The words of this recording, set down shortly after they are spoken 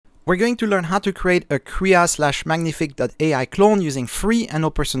We're going to learn how to create a Krea/Magnific.ai clone using free and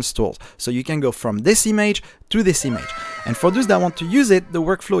open source tools. So you can go from this image to this image. And for those that want to use it, the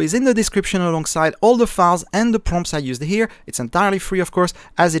workflow is in the description alongside all the files and the prompts I used here. It's entirely free, of course,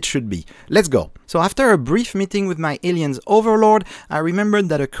 as it should be. Let's go. So after a brief meeting with my aliens overlord, I remembered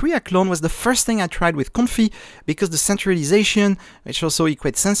that a Krea clone was the first thing I tried with Comfy because the centralization, which also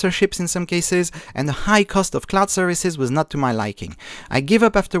equates censorships in some cases, and the high cost of cloud services was not to my liking. I gave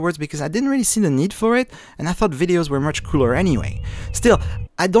up afterwards because I didn't really see the need for it, and I thought videos were much cooler anyway. Still,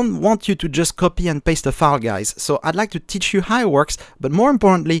 I don't want you to just copy and paste a file, guys, so I'd like to teach you how it works, but more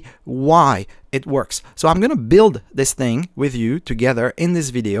importantly, why it works. So I'm gonna build this thing with you together in this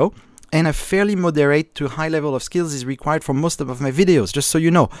video, and a fairly moderate to high level of skills is required for most of my videos, just so you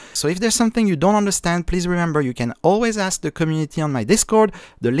know. So if there's something you don't understand, please remember you can always ask the community on my Discord.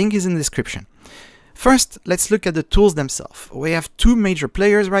 The link is in the description. First, let's look at the tools themselves. We have two major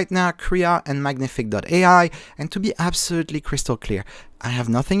players right now, Krea and Magnific.ai, and to be absolutely crystal clear, I have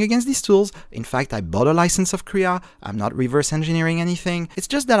nothing against these tools. In fact, I bought a license of Krea. I'm not reverse engineering anything. It's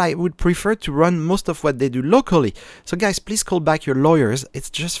just that I would prefer to run most of what they do locally. So guys, please call back your lawyers.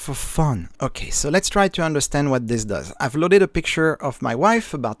 It's just for fun. Okay, so let's try to understand what this does. I've loaded a picture of my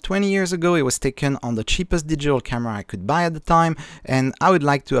wife about 20 years ago. It was taken on the cheapest digital camera I could buy at the time. And I would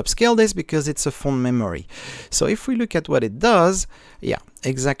like to upscale this because it's a phone memory. So if we look at what it does, yeah,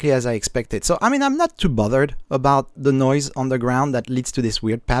 exactly as I expected. So, I mean, I'm not too bothered about the noise on the ground that leads to this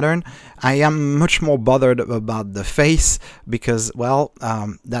weird pattern. I am much more bothered about the face because, well,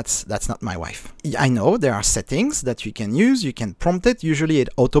 that's not my wife. I know there are settings that you can use. You can prompt it. Usually it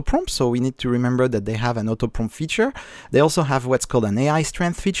auto-prompts, so we need to remember that they have an auto-prompt feature. They also have what's called an AI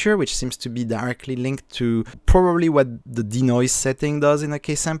strength feature, which seems to be directly linked to probably what the denoise setting does in a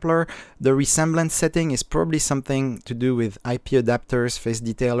K-sampler. The resemblance setting is probably something to do with IP adapters, face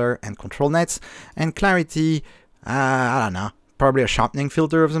detailer, and control nets. And clarity, I don't know, probably a sharpening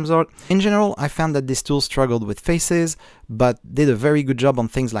filter of some sort. In general, I found that this tool struggled with faces, but did a very good job on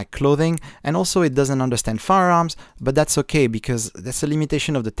things like clothing, and also it doesn't understand firearms, but that's okay because that's a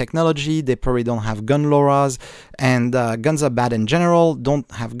limitation of the technology. They probably don't have gun LoRa's, and guns are bad in general. Don't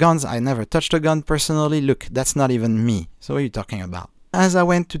have guns. I never touched a gun personally. Look, that's not even me. So what are you talking about? As I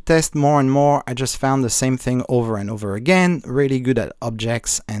went to test more and more, I just found the same thing over and over again. Really good at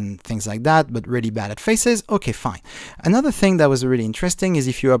objects and things like that, but really bad at faces. Okay, fine. Another thing that was really interesting is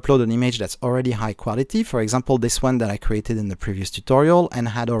if you upload an image that's already high quality, for example, this one that I created in the previous tutorial and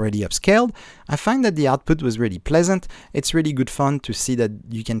had already upscaled, I find that the output was really pleasant. It's really good fun to see that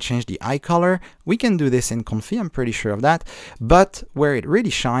you can change the eye color. We can do this in Comfy, I'm pretty sure of that. But where it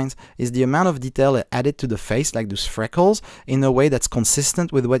really shines is the amount of detail added to the face, like those freckles, in a way that's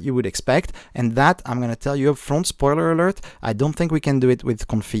consistent with what you would expect, and that, I'm going to tell you up front, spoiler alert, I don't think we can do it with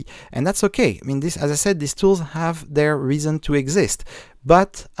Comfy, and that's okay. I mean, this, as I said, these tools have their reason to exist,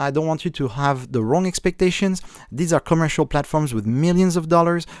 but I don't want you to have the wrong expectations. These are commercial platforms with millions of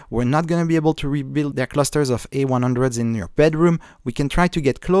dollars. We're not going to be able to rebuild their clusters of A100s in your bedroom. We can try to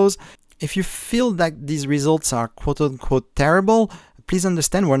get close. If you feel that these results are quote-unquote terrible, please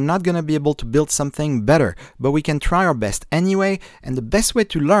understand we're not going to be able to build something better, but we can try our best anyway. And the best way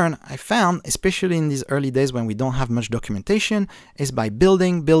to learn, I found, especially in these early days when we don't have much documentation, is by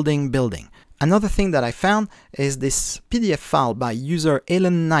building. Another thing that I found is this PDF file by user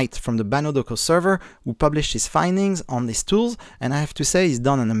Alan Knight from the Banodoko server, who published his findings on these tools, and I have to say he's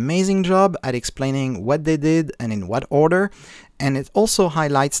done an amazing job at explaining what they did and in what order. And it also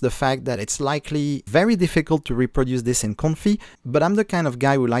highlights the fact that it's likely very difficult to reproduce this in Comfy, but I'm the kind of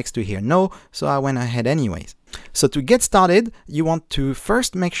guy who likes to hear no, so I went ahead anyways. So to get started, you want to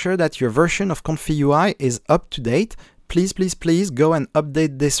first make sure that your version of ComfyUI is up to date. Please go and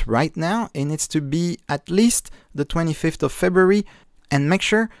update this right now. It needs to be at least the 25th of February, and make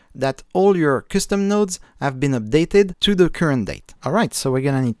sure that all your custom nodes have been updated to the current date. All right, so we're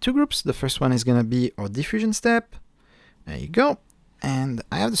gonna need two groups. The first one is gonna be our diffusion step. There you go. And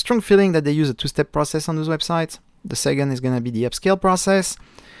I have the strong feeling that they use a two-step process on those websites. The second is gonna be the upscale process.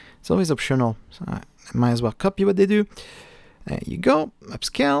 It's always optional, so I might as well copy what they do. There you go,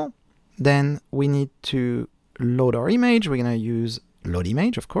 upscale. Then we need to load our image. We're going to use load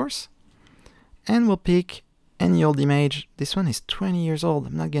image, of course, and we'll pick any old image. This one is 20 years old.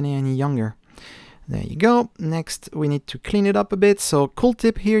 I'm not getting any younger. There you go. Next, we need to clean it up a bit. So cool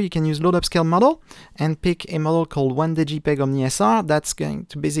tip here, you can use load upscale model and pick a model called 1DJPEG OmniSR. That's going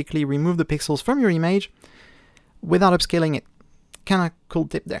to basically remove the pixels from your image without upscaling it. Kind of cool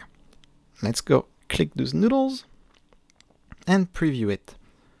tip there. Let's go click those noodles and preview it.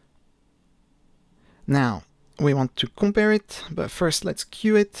 Now, we want to compare it, but first let's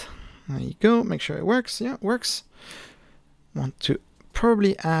queue it. There you go, make sure it works. Yeah, it works. Want to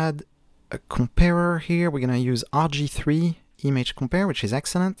probably add a comparer here. We're gonna use RgThree image compare, which is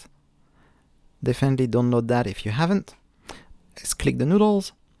excellent. Definitely download that if you haven't. Let's click the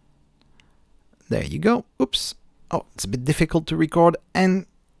noodles. There you go. Oops. Oh, it's a bit difficult to record and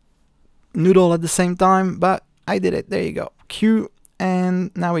noodle at the same time, but I did it. There you go. Queue,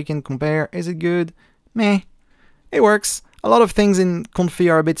 and now we can compare. Is it good? Meh. It works. A lot of things in Comfy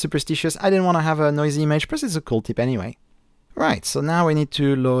are a bit superstitious. I didn't want to have a noisy image, plus it's a cool tip anyway. Right, so now we need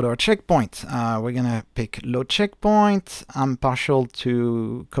to load our checkpoint. We're gonna pick load checkpoint. I'm partial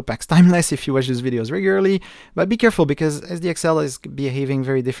to Copax Timeless if you watch these videos regularly, but be careful because SDXL is behaving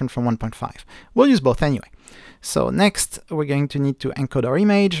very different from 1.5. We'll use both anyway. So next, we're going to need to encode our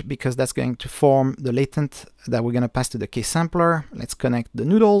image because that's going to form the latent that we're gonna pass to the case sampler. Let's connect the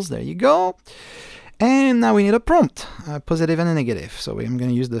noodles, there you go. And now we need a prompt, positive and a negative. So I'm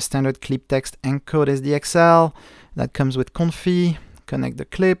gonna use the standard clip text encode SDXL. That comes with Comfy, connect the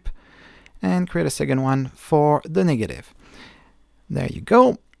clip, and create a second one for the negative. There you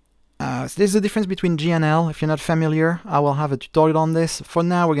go. So there's a difference between G and L. If you're not familiar, I will have a tutorial on this. For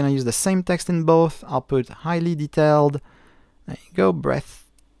now, we're going to use the same text in both. I'll put highly detailed. There you go,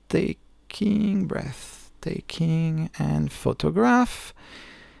 breathtaking, and photograph.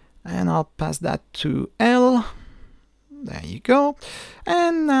 And I'll pass that to L. There you go.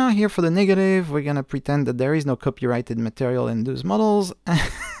 And now here for the negative, we're going to pretend that there is no copyrighted material in those models. We're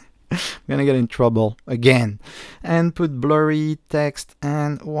going to get in trouble again. And put blurry text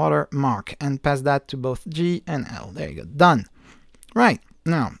and watermark and pass that to both G and L. There you go. Done. Right.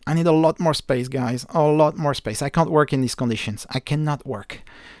 Now, I need a lot more space, guys. A lot more space. I can't work in these conditions. I cannot work.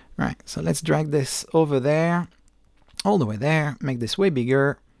 Right. So let's drag this over there. All the way there. Make this way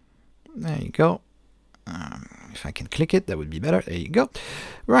bigger. There you go. If I can click it, that would be better. There you go.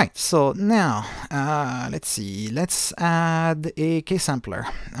 Right, so now, let's see. Let's add a case sampler.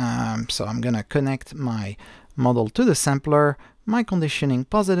 So I'm going to connect my model to the sampler, my conditioning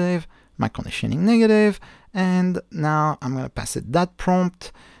positive, my conditioning negative, and now I'm going to pass it that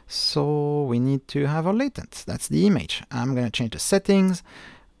prompt. So we need to have our latent. That's the image. I'm going to change the settings.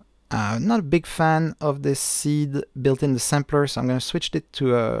 Not a big fan of this seed built in the sampler, so I'm going to switch it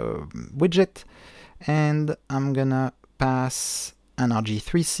to a widget. And I'm gonna pass an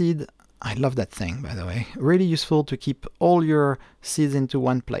RgThree seed. I love that thing, by the way. Really useful to keep all your seeds into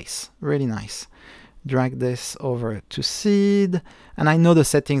one place. Really nice. Drag this over to seed. And I know the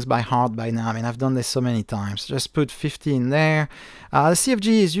settings by heart by now. I mean, I've done this so many times. Just put 50 in there. The CFG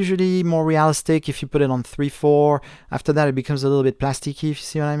is usually more realistic if you put it on 3.4. After that, it becomes a little bit plasticky, if you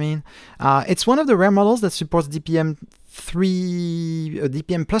see what I mean. It's one of the rare models that supports DPM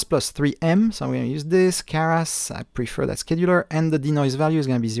 3M, so I'm going to use this. Keras, I prefer that scheduler, and the denoise value is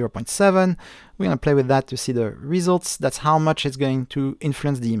going to be 0.7. We're going to play with that to see the results. That's how much it's going to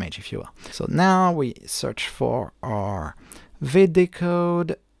influence the image, if you will. So now we search for our VD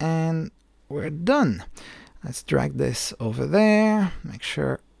code, and we're done. Let's drag this over there, make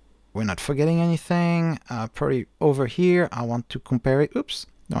sure we're not forgetting anything. Probably over here, I want to compare it. Oops.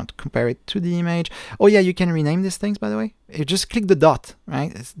 I want to compare it to the image. Oh yeah, you can rename these things, by the way. You just click the dot,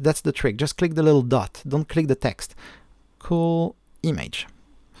 right? That's the trick. Just click the little dot. Don't click the text. Cool image.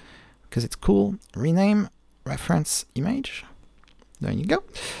 Because it's cool. Rename, reference image. There you go.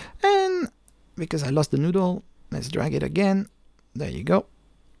 And because I lost the noodle, let's drag it again. There you go.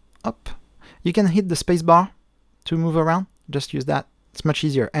 Up. You can hit the space bar to move around. Just use that. It's much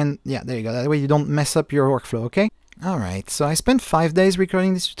easier. And yeah, there you go. That way you don't mess up your workflow, okay? Alright, so I spent 5 days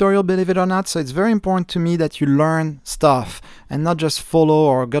recording this tutorial, believe it or not, so it's very important to me that you learn stuff and not just follow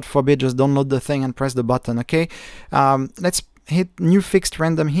or, God forbid, just download the thing and press the button, okay? Let's hit new fixed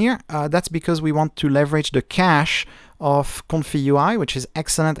random here. That's because we want to leverage the cache of ComfyUI, which is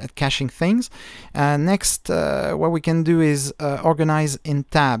excellent at caching things. Next, what we can do is organize in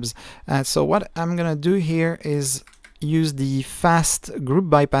tabs. So what I'm gonna do here is use the fast group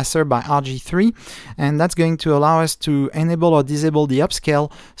bypasser by RgThree, and that's going to allow us to enable or disable the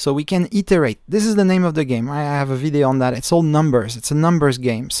upscale so we can iterate. This is the name of the game. I have a video on that. It's all numbers. It's a numbers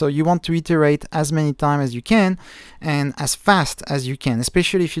game. So you want to iterate as many times as you can and as fast as you can,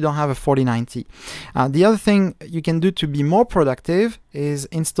 especially if you don't have a 4090. The other thing you can do to be more productive is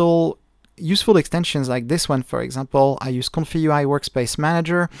install useful extensions like this one. For example, I use ComfyUI Workspace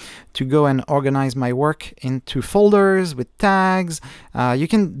Manager to go and organize my work into folders with tags. You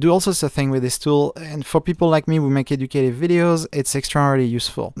can do all sorts of things with this tool, and for people like me who make educative videos, it's extraordinarily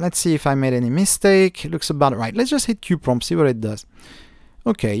useful. Let's see if I made any mistake. It looks about right. Let's just hit Q prompt, see what it does.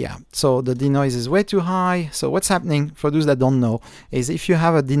 Okay, yeah, so the denoise is way too high. So what's happening, for those that don't know, is if you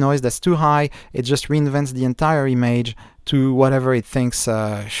have a denoise that's too high, it just reinvents the entire image to whatever it thinks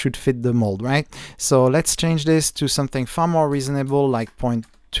should fit the mold, right? So let's change this to something far more reasonable, like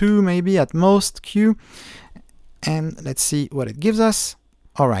 0.2 maybe at most, Q. And let's see what it gives us.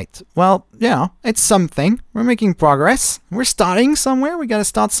 All right, well, yeah, it's something. We're making progress. We're starting somewhere. We got to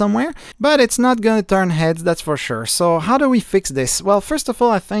start somewhere, but it's not going to turn heads, that's for sure. So how do we fix this? Well, first of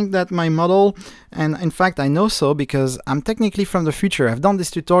all, I think that my model, and in fact, I know so because I'm technically from the future. I've done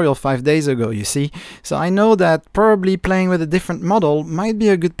this tutorial 5 days ago, you see. So I know that probably playing with a different model might be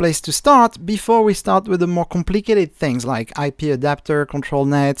a good place to start before we start with the more complicated things like IP adapter, control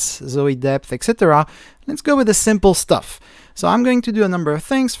nets, Zoe depth, etc. Let's go with the simple stuff. So I'm going to do a number of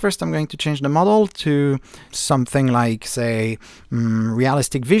things. First, I'm going to change the model to something like, say,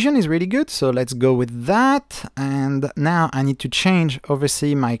 realistic vision is really good. So let's go with that. And now I need to change,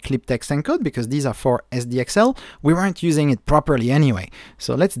 obviously, my clip text encode because these are for SDXL. We weren't using it properly anyway.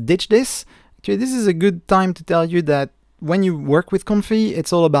 So let's ditch this. Actually, this is a good time to tell you that when you work with Comfy,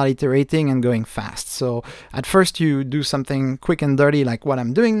 it's all about iterating and going fast. So at first you do something quick and dirty like what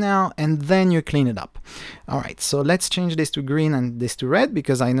I'm doing now, and then you clean it up. All right, so let's change this to green and this to red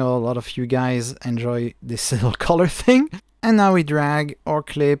because I know a lot of you guys enjoy this little color thing. And now we drag our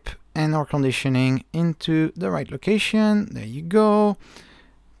clip and our conditioning into the right location. There you go.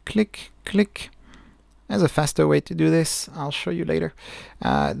 Click, click. There's a faster way to do this. I'll show you later.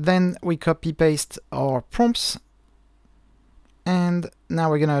 Then we copy paste our prompts. And now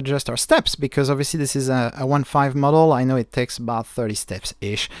we're going to adjust our steps because obviously this is a 1.5 model. I know it takes about 30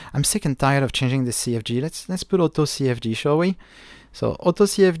 steps-ish. I'm sick and tired of changing the CFG. Let's put AutoCFG, shall we? So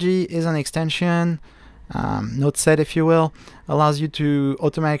AutoCFG is an extension, node set if you will, allows you to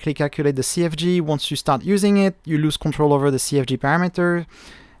automatically calculate the CFG. Once you start using it, you lose control over the CFG parameter.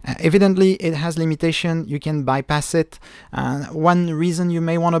 Evidently, it has limitation. You can bypass it. One reason you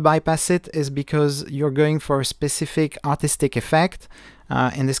may want to bypass it is because you're going for a specific artistic effect.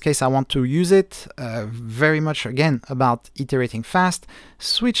 In this case, I want to use it very much, again, about iterating fast.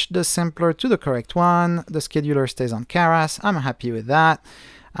 Switch the sampler to the correct one. The scheduler stays on Keras. I'm happy with that.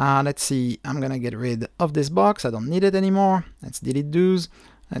 Let's see. I'm going to get rid of this box. I don't need it anymore. Let's delete those.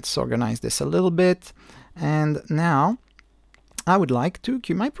 Let's organize this a little bit. And now I would like to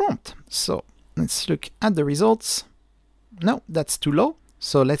queue my prompt. So let's look at the results. No, that's too low.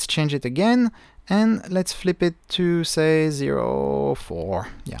 So let's change it again and let's flip it to say 0.4.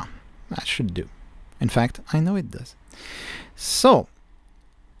 Yeah, that should do. In fact, I know it does. So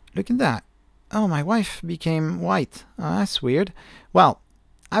look at that. Oh, my wife became white. Oh, that's weird. Well,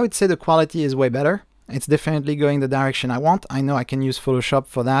 I would say the quality is way better. It's definitely going the direction I want. I know I can use Photoshop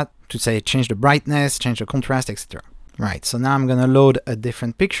for that to say change the brightness, change the contrast, etc. Right, so now I'm going to load a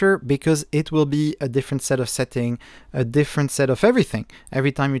different picture because it will be a different set of setting, a different set of everything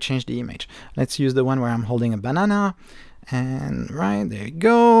every time you change the image. Let's use the one where I'm holding a banana. And right, there you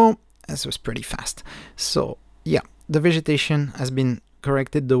go. This was pretty fast. So yeah, the vegetation has been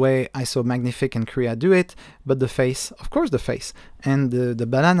corrected the way I saw Magnific and Krea do it, but the face, of course the face, and the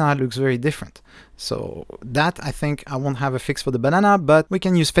banana looks very different. So that, I think I won't have a fix for the banana, but we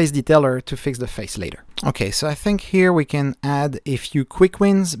can use face detailer to fix the face later. Okay, so I think here we can add a few quick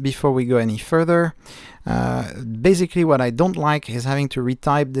wins before we go any further. Basically what I don't like is having to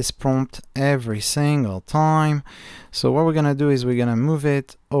retype this prompt every single time. So what we're gonna do is we're gonna move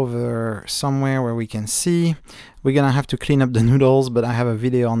it over somewhere where we can see. We're gonna have to clean up the noodles, but I have a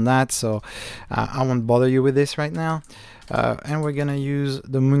video on that, so I won't bother you with this right now. And we're gonna use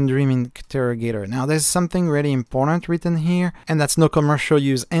the Moondream interrogator. Now there's something really important written here, and that's no commercial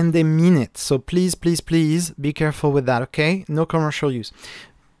use, and they mean it. So please, please, please be careful with that, okay? No commercial use.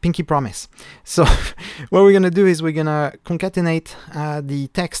 Pinky promise. So what we're gonna do is we're gonna concatenate the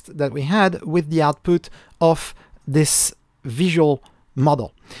text that we had with the output of this visual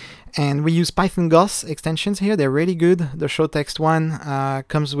model. And we use Python Goss extensions here. They're really good. The show text one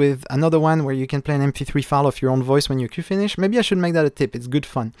comes with another one where you can play an MP3 file of your own voice when you finish. Maybe I should make that a tip. It's good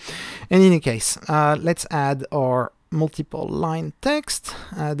fun. In any case, let's add our multiple line text.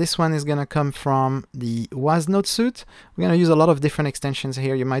 This one is going to come from the was node suite. We're going to use a lot of different extensions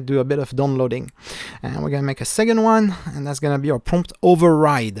here. You might do a bit of downloading. And we're going to make a second one, and that's going to be our prompt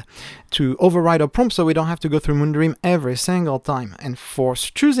override. To override our prompt so we don't have to go through Moondream every single time. And for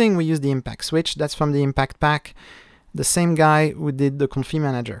choosing, we use the impact switch. That's from the impact pack. The same guy who did the Comfy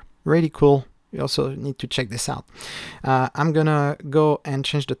manager. Really cool. You also need to check this out. I'm going to go and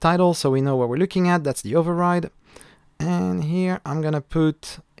change the title so we know what we're looking at. That's the override. And here I'm gonna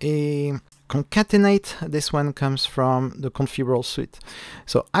put a concatenate. This one comes from the ComfyUI suite.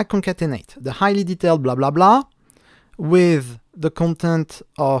 So I concatenate the highly detailed blah blah blah with the content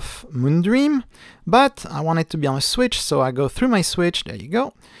of Moondream, but I want it to be on a switch, so I go through my switch. There you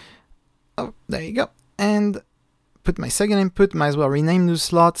go. Oh, there you go. And put my second input. Might as well rename new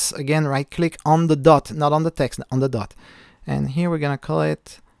slots. Again, right click on the dot, not on the text, on the dot. And here we're gonna call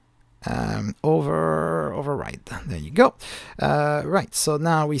it override. There you go. Right, so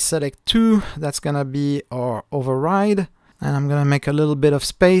now we select 2. That's gonna be our override. And I'm gonna make a little bit of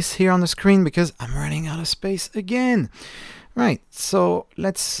space here on the screen because I'm running out of space again. Right, so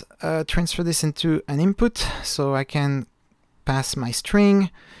let's transfer this into an input so I can pass my string.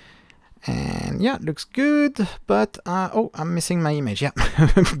 And yeah, it looks good, but oh, I'm missing my image. Yeah,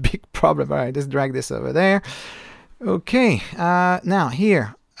 big problem. All right, let's drag this over there. Okay, now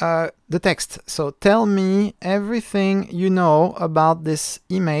here, the text. So tell me everything you know about this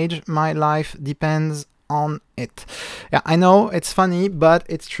image. My life depends on it. Yeah, I know it's funny, but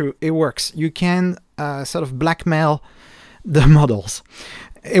it's true. It works. You can sort of blackmail the models.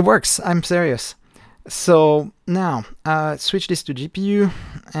 It works. I'm serious. So now switch this to GPU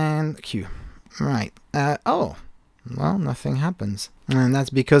and Q. Right. Oh, well, nothing happens. And that's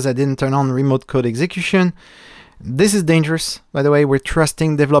because I didn't turn on remote code execution. This is dangerous. By the way, we're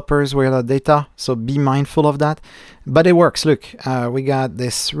trusting developers with our data, so be mindful of that. But it works. Look, we got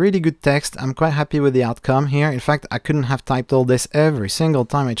this really good text. I'm quite happy with the outcome here. In fact, I couldn't have typed all this every single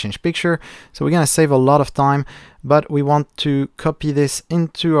time I change picture. So we're going to save a lot of time, but we want to copy this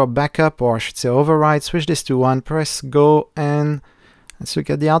into our backup, or I should say override, switch this to 1, press go, and let's look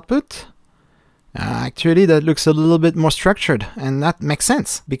at the output. Actually, that looks a little bit more structured, and that makes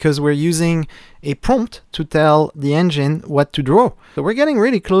sense because we're using a prompt to tell the engine what to draw. So we're getting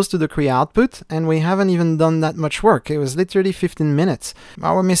really close to the Krea output, and we haven't even done that much work. It was literally 15 minutes.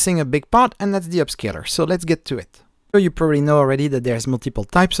 Now we're missing a big part, and that's the upscaler. So let's get to it. So you probably know already that there's multiple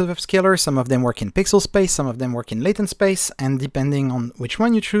types of upscalers. Some of them work in pixel space, some of them work in latent space, and depending on which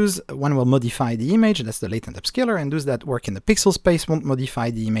one you choose, one will modify the image, that's the latent upscaler, and those that work in the pixel space won't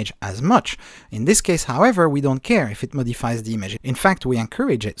modify the image as much. In this case, however, we don't care if it modifies the image. In fact, we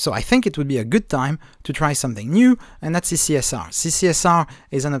encourage it. So I think it would be a good time to try something new, and that's CCSR. CCSR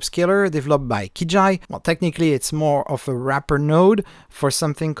is an upscaler developed by Kijai. Well, technically, it's more of a wrapper node for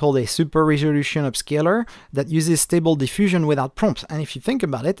something called a super resolution upscaler that uses stable diffusion without prompts. And if you think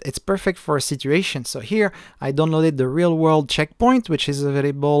about it, it's perfect for a situation. So here I downloaded the real world checkpoint, which is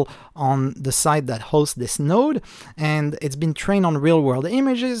available on the site that hosts this node, and it's been trained on real world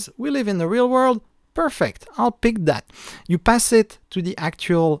images. We live in the real world. Perfect. I'll pick that. You pass it to the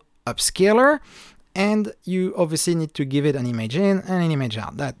actual upscaler, and you obviously need to give it an image in and an image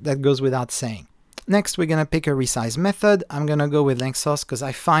out. That goes without saying. Next, we're going to pick a resize method. I'm going to go with length source because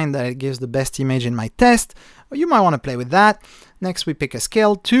I find that it gives the best image in my test. Well, you might want to play with that. Next, we pick a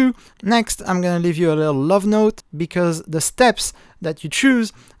scale 2. Next, I'm going to leave you a little love note because the steps that you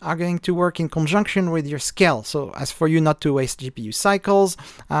choose are going to work in conjunction with your scale. So as for you not to waste GPU cycles,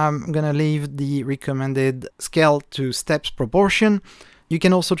 I'm going to leave the recommended scale to steps proportion. You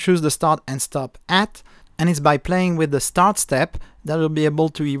can also choose the start and stop at. And it's by playing with the start step that we'll be able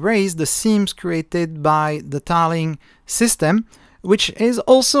to erase the seams created by the tiling system, which is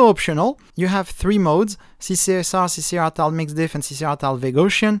also optional. You have 3 modes: CCSR, CCR tile mixdiff, and CCR tile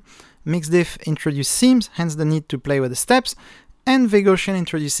Vegaussian. Mixdiff introduces seams, hence the need to play with the steps, and Vegaussian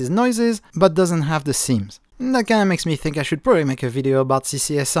introduces noises, but doesn't have the seams. And that kind of makes me think I should probably make a video about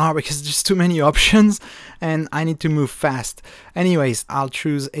CCSR because there's too many options and I need to move fast. Anyways, I'll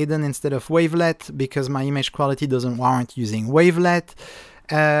choose Aiden instead of wavelet because my image quality doesn't warrant using wavelet.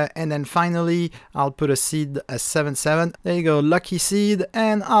 And then finally, I'll put a seed as 77. There you go, lucky seed,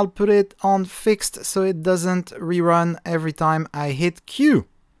 and I'll put it on fixed so it doesn't rerun every time I hit Q.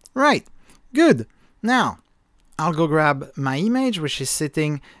 Right, good. Now, I'll go grab my image, which is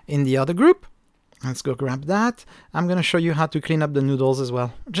sitting in the other group. Let's go grab that. I'm going to show you how to clean up the noodles as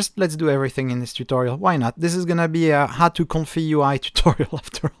well. Just let's do everything in this tutorial. Why not? This is going to be a how to ComfyUI tutorial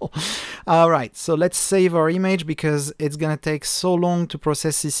after all. All right, so let's save our image because it's going to take so long to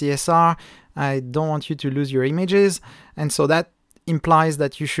process CCSR. I don't want you to lose your images. And so that implies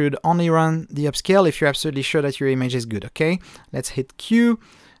that you should only run the upscale if you're absolutely sure that your image is good, okay? Let's hit Q.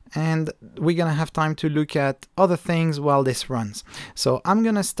 And we're gonna have time to look at other things while this runs. So I'm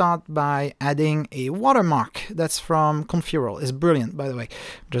gonna start by adding a watermark. That's from ComfyUI. It's brilliant, by the way.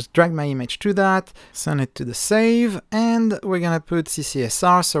 Just drag my image to that, send it to the save, and we're gonna put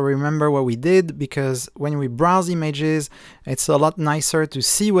CCSR. So remember what we did, because when we browse images, it's a lot nicer to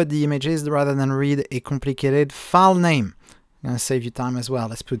see what the image is rather than read a complicated file name. I'm going to save you time as well.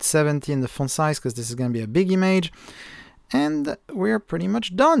 Let's put 70 in the font size because this is going to be a big image. And we're pretty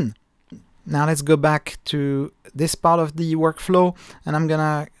much done. Now let's go back to this part of the workflow, and I'm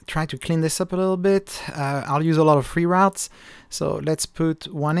gonna try to clean this up a little bit. I'll use a lot of free routes. So let's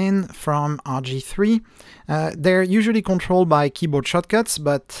put one in from RgThree. They're usually controlled by keyboard shortcuts,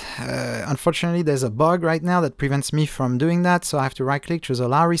 but unfortunately there's a bug right now that prevents me from doing that. So I have to right click, choose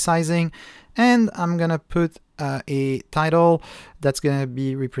allow resizing, and I'm gonna put a title that's going to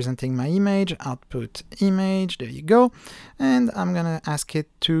be representing my image, output image, there you go. And I'm going to ask it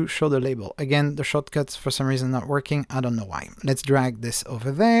to show the label. Again, the shortcuts for some reason not working, I don't know why. Let's drag this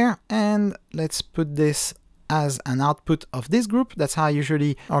over there and let's put this as an output of this group. That's how I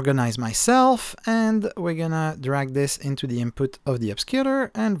usually organize myself. And we're going to drag this into the input of the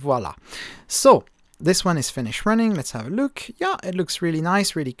upscaler and voila. So this one is finished running. Let's have a look. Yeah, it looks really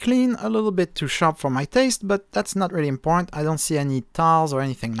nice, really clean, a little bit too sharp for my taste, but that's not really important. I don't see any tiles or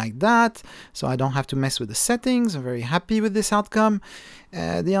anything like that, so I don't have to mess with the settings. I'm very happy with this outcome.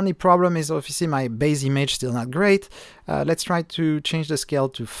 The only problem is obviously my base image still not great. Let's try to change the scale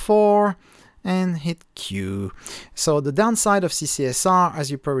to 4 and hit Q. So the downside of CCSR, as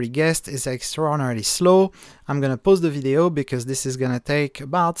you probably guessed, is extraordinarily slow. I'm going to pause the video because this is going to take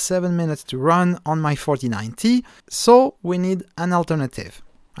about 7 minutes to run on my 4090. So we need an alternative.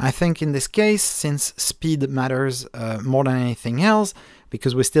 I think in this case, since speed matters more than anything else,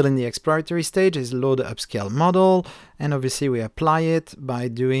 because we're still in the exploratory stage, is load the upscale model. And obviously we apply it by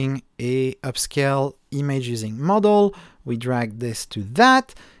doing a upscale image using model. We drag this to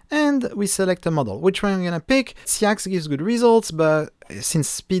that. And we select a model. Which one I'm going to pick? CX gives good results, but since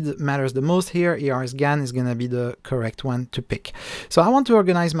speed matters the most here, ERSGAN is going to be the correct one to pick. So I want to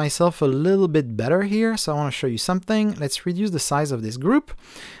organize myself a little bit better here. So I want to show you something. Let's reduce the size of this group.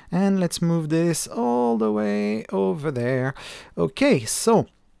 And let's move this all the way over there. Okay, so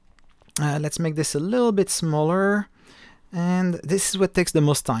let's make this a little bit smaller. And this is what takes the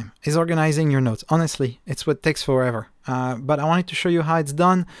most time, is organizing your nodes. Honestly, it's what takes forever. But I wanted to show you how it's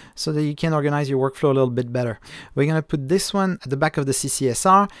done so that you can organize your workflow a little bit better. We're going to put this one at the back of the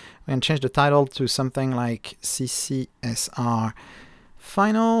CCSR. We're going to change the title to something like CCSR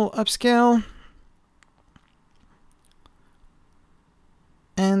Final Upscale.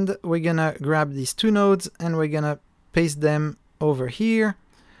 And we're going to grab these two nodes and we're going to paste them over here.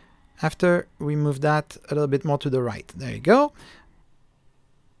 After we move that a little bit more to the right. There you go.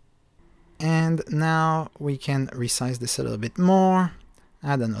 And now we can resize this a little bit more.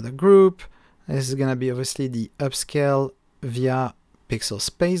 Add another group. This is going to be obviously the upscale via pixel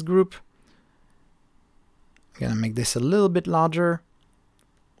space group. I'm going to make this a little bit larger.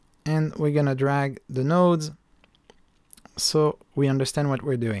 And we're going to drag the nodes so we understand what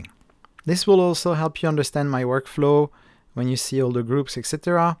we're doing. This will also help you understand my workflow when you see all the groups,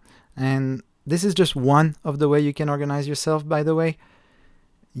 etc. And this is just one of the way you can organize yourself, by the way.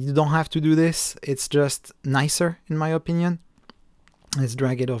 You don't have to do this. It's just nicer, in my opinion. Let's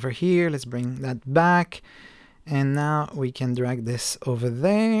drag it over here. Let's bring that back. And now we can drag this over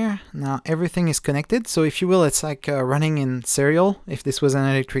there. Now everything is connected. So if you will, it's like running in serial. If this was an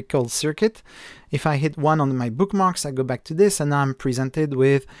electrical circuit, if I hit one on my bookmarks, I go back to this, and now I'm presented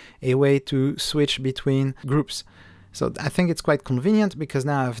with a way to switch between groups. So I think it's quite convenient because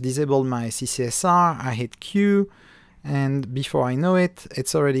now I've disabled my CCSR, I hit Q, and before I know it,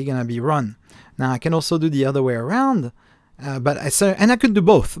 it's already going to be run. Now I can also do the other way around, and I could do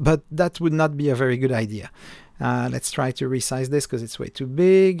both, but that would not be a very good idea. Let's try to resize this because it's way too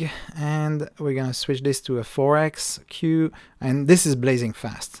big, and we're going to switch this to a 4x Q, and this is blazing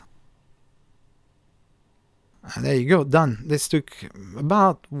fast. There you go, done. This took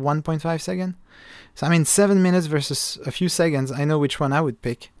about 1.5 seconds. So I mean 7 minutes versus a few seconds, I know which one I would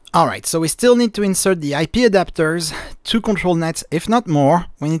pick. Alright, so we still need to insert the IP adapters, 2 control nets, if not more.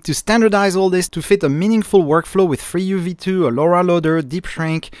 We need to standardize all this to fit a meaningful workflow with FreeUV2, a LoRa loader,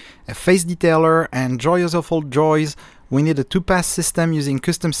 DeepShrink, a face detailer, and joyous of all joys, we need a 2-pass system using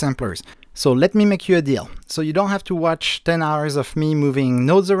custom samplers. So let me make you a deal. So you don't have to watch 10 hours of me moving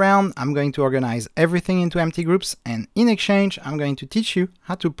nodes around. I'm going to organize everything into empty groups, and in exchange, I'm going to teach you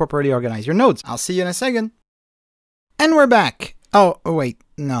how to properly organize your nodes. I'll see you in a second. And we're back. Oh wait,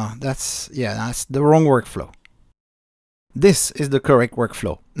 no, that's the wrong workflow. This is the correct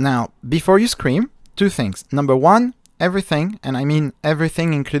workflow. Now, before you scream, 2 things. Number 1, everything, and I mean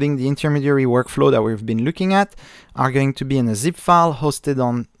everything including the intermediary workflow that we've been looking at, are going to be in a zip file hosted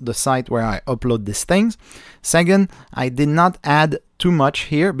on the site where I upload these things. Second, I did not add too much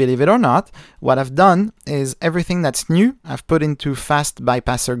here, believe it or not. What I've done is everything that's new, I've put into fast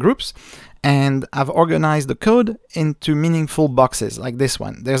bypasser groups, and I've organized the code into meaningful boxes like this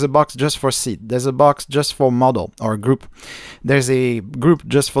one. There's a box just for seed. There's a box just for model or group. There's a group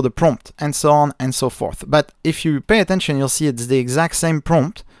just for the prompt, and so on and so forth. But if you pay attention, you'll see it's the exact same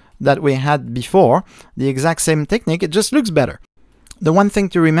prompt that we had before, the exact same technique, it just looks better. The one thing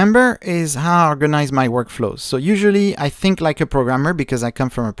to remember is how I organize my workflows. So usually I think like a programmer because I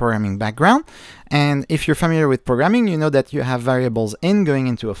come from a programming background. And if you're familiar with programming, you know that you have variables in going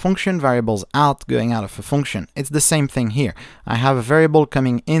into a function, variables out going out of a function. It's the same thing here. I have a variable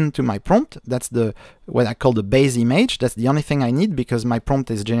coming into my prompt. That's what I call the base image. That's the only thing I need because my prompt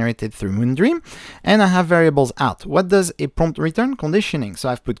is generated through Moondream. And I have variables out. What does a prompt return? Conditioning. So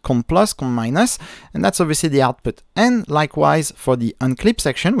I've put const plus, const minus, and that's obviously the output. And likewise for the unclip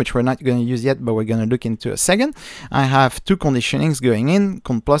section, which we're not going to use yet, but we're going to look into a second, I have two conditionings going in,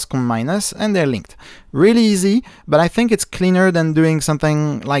 const plus, const minus, and they're linked. Really easy, but I think it's cleaner than doing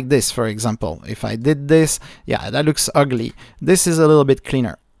something like this, for example. If I did this, yeah, that looks ugly. This is a little bit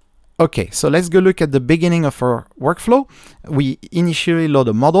cleaner. Okay, so let's go look at the beginning of our workflow. We initially load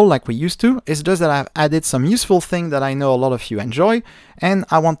a model like we used to. It's just that I've added some useful thing that I know a lot of you enjoy, and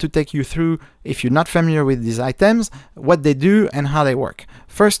I want to take you through, if you're not familiar with these items, what they do and how they work.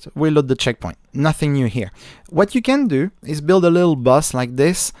 First, we load the checkpoint. Nothing new here. What you can do is build a little bus like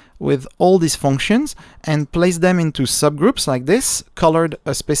this with all these functions and place them into subgroups like this, colored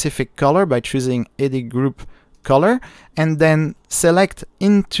a specific color by choosing edit group color, and then select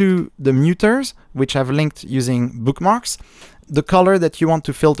into the muters, which I've linked using bookmarks, the color that you want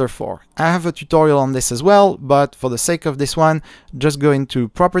to filter for. I have a tutorial on this as well, but for the sake of this one, just go into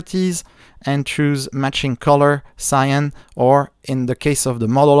properties and choose matching color, cyan, or in the case of the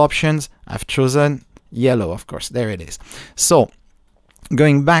model options, I've chosen yellow, of course. There it is. So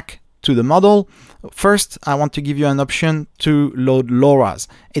going back to the model, first I want to give you an option to load LoRa's.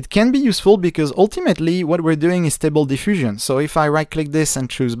 It can be useful because ultimately what we're doing is stable diffusion. So if I right click this and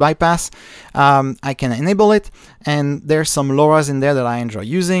choose bypass, I can enable it, and there's some LoRa's in there that I enjoy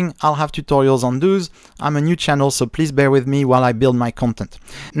using. I'll have tutorials on those. I'm a new channel, so please bear with me while I build my content.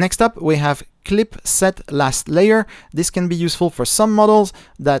 Next up, we have clip set last layer. This can be useful for some models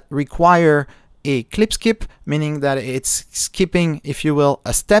that require a ClipSkip, meaning that it's skipping, if you will,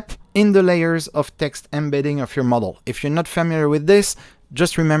 a step in the layers of text embedding of your model. If you're not familiar with this,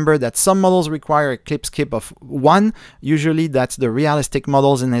 just remember that some models require a ClipSkip of 1. Usually that's the realistic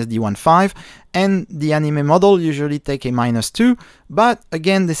models in SD1.5, and the anime model usually take a -2. But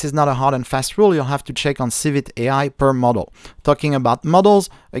again, this is not a hard and fast rule. You'll have to check on CVIT.ai per model. Talking about models,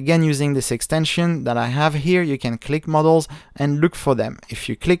 again, using this extension that I have here, you can click models and look for them. If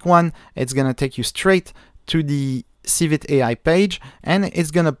you click one, it's going to take you straight to the CVIT.ai page, and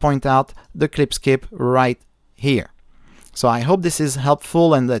it's going to point out the ClipSkip right here. So I hope this is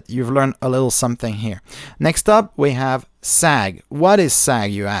helpful and that you've learned a little something here. Next up, we have SAG. What is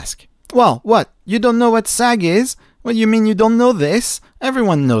SAG, you ask? Well, what? You don't know what SAG is? What do you mean you don't know this?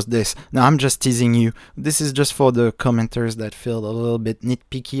 Everyone knows this. No, I'm just teasing you. This is just for the commenters that feel a little bit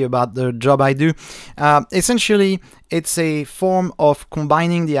nitpicky about the job I do. Essentially, it's a form of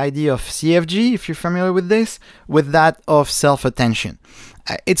combining the idea of CFG, if you're familiar with this, with that of self-attention.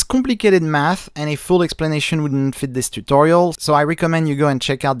 It's complicated math, and a full explanation wouldn't fit this tutorial, so I recommend you go and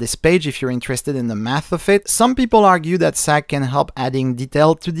check out this page if you're interested in the math of it. Some people argue that SAG can help adding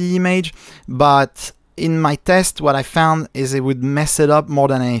detail to the image, but in my test, what I found is it would mess it up more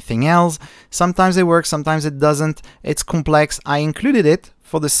than anything else. Sometimes it works, sometimes it doesn't. It's complex. I included it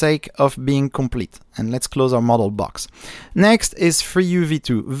for the sake of being complete. And let's close our model box. Next is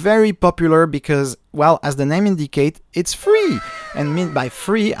FreeUV2. Very popular because, well, as the name indicates, it's free. And by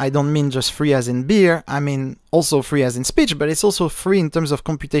free, I don't mean just free as in beer. I mean also free as in speech, but it's also free in terms of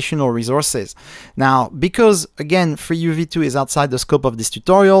computational resources. Now, because, again, FreeUV2 is outside the scope of this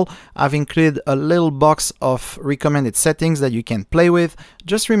tutorial, I've included a little box of recommended settings that you can play with.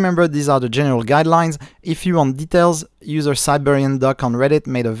 Just remember, these are the general guidelines. If you want details, user Siberian Duck on Reddit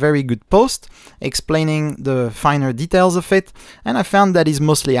made a very good post explaining the finer details of it, and I found that is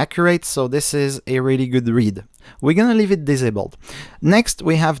mostly accurate, so this is a really good read. We're gonna leave it disabled. Next,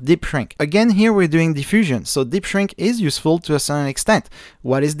 we have DeepShrink. Again, here we're doing diffusion, so DeepShrink is useful to a certain extent.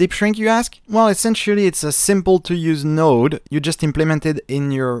 What is DeepShrink, you ask? Well, essentially, it's a simple to use node you just implemented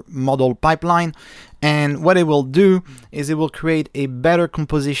in your model pipeline, and what it will do is it will create a better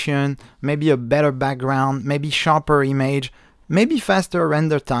composition, maybe a better background, maybe sharper image, maybe faster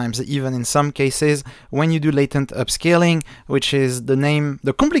render times, even in some cases, when you do latent upscaling, which is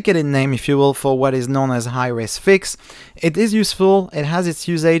the complicated name, if you will, for what is known as high-res fix. It is useful, it has its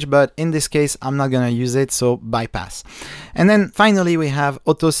usage, but in this case, I'm not gonna use it, so bypass. And then finally, we have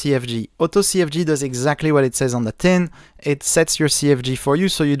AutoCFG. AutoCFG does exactly what it says on the tin. It sets your CFG for you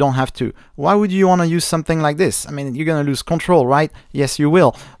so you don't have to. Why would you want to use something like this? I mean, you're going to lose control, right? Yes, you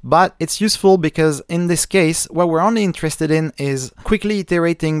will. But it's useful because in this case, what we're only interested in is quickly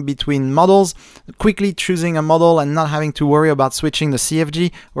iterating between models, quickly choosing a model and not having to worry about switching the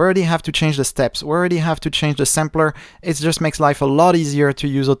CFG. We already have to change the steps. We already have to change the sampler. It just makes life a lot easier to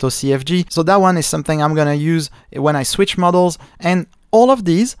use AutoCFG. So that one is something I'm going to use when I switch models. And all of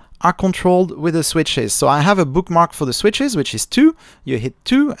these are controlled with the switches. So I have a bookmark for the switches, which is 2. You hit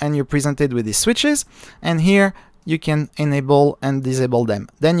 2 and you're presented with these switches. And here you can enable and disable them.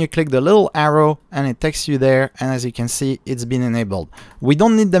 Then you click the little arrow and it takes you there. And as you can see, it's been enabled. We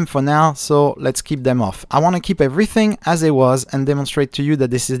don't need them for now, so let's keep them off. I want to keep everything as it was and demonstrate to you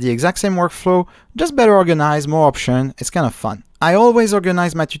that this is the exact same workflow, just better organized, more option. It's kind of fun. I always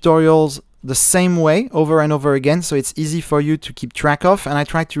organize my tutorials the same way over and over again, so it's easy for you to keep track of, and I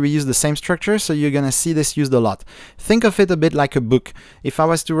try to reuse the same structure, so you're gonna see this used a lot. Think of it a bit like a book. If I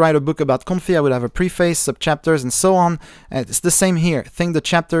was to write a book about Comfy, I would have a preface, subchapters, and so on. It's the same here. Think the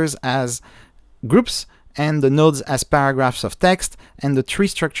chapters as groups and the nodes as paragraphs of text, and the tree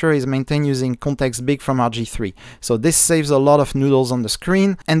structure is maintained using ContextBig from RgThree. So this saves a lot of noodles on the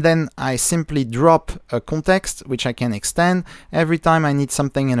screen, and then I simply drop a context, which I can extend. Every time I need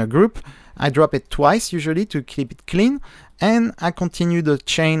something in a group, I drop it twice usually to keep it clean, and I continue the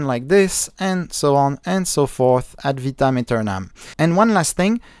chain like this, and so on and so forth ad vitam aeternam. And one last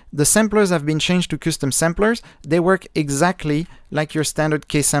thing, the samplers have been changed to custom samplers. They work exactly like your standard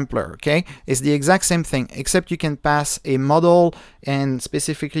K-sampler, okay? It's the exact same thing, except you can pass a model, and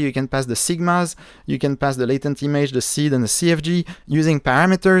specifically you can pass the sigmas, you can pass the latent image, the seed, and the CFG using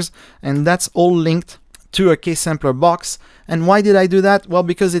parameters, and that's all linked to a K-sampler box. And why did I do that? Well,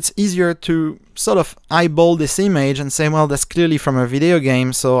 because it's easier to sort of eyeball this image and say, well, that's clearly from a video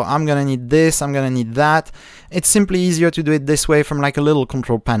game, so I'm gonna need this, I'm gonna need that. It's simply easier to do it this way from like a little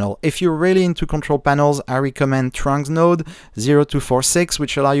control panel. If you're really into control panels, I recommend Trunks node 0246,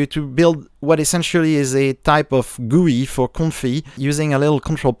 which allow you to build what essentially is a type of GUI for Comfy using a little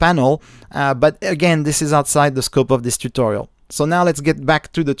control panel. But again, this is outside the scope of this tutorial. So now let's get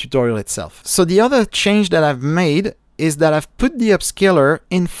back to the tutorial itself. So the other change that I've made is that I've put the upscaler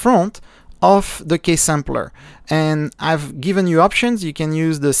in front of the K-sampler. And I've given you options. You can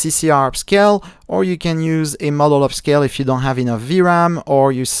use the CCR upscale, or you can use a model upscale if you don't have enough VRAM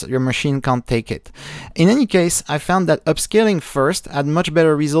or your machine can't take it. In any case, I found that upscaling first had much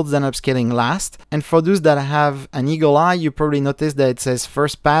better results than upscaling last. And for those that have an eagle eye, you probably noticed that it says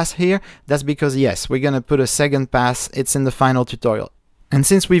first pass here. That's because, yes, we're going to put a second pass. It's in the final tutorial. And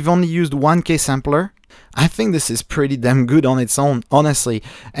since we've only used one K-sampler, I think this is pretty damn good on its own, honestly.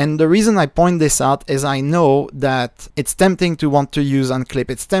 And the reason I point this out is I know that it's tempting to want to use unclip,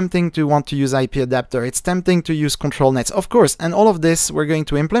 it's tempting to want to use IP adapter, it's tempting to use control nets, of course, and all of this we're going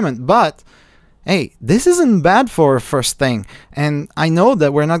to implement, but hey, this isn't bad for a first thing. And I know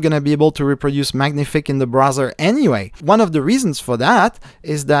that we're not going to be able to reproduce Magnific in the browser anyway. One of the reasons for that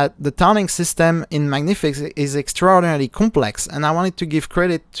is that the tiling system in Magnific is extraordinarily complex. And I wanted to give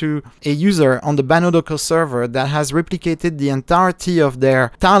credit to a user on the Banodoko server that has replicated the entirety of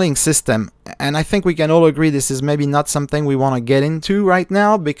their tiling system. And I think we can all agree this is maybe not something we want to get into right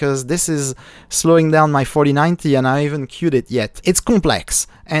now, because this is slowing down my 4090 and I haven't queued it yet. It's complex.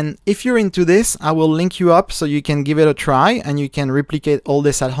 And if you're into this, I will link you up so you can give it a try and you can replicate all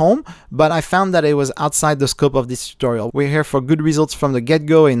this at home. But I found that it was outside the scope of this tutorial. We're here for good results from the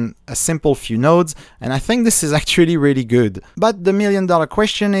get-go in a simple few nodes. And I think this is actually really good. But the million-dollar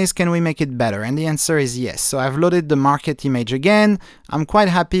question is, can we make it better? And the answer is yes. So I've loaded the market image again. I'm quite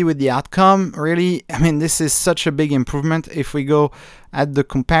happy with the outcome. Really, I mean, this is such a big improvement. If we go at the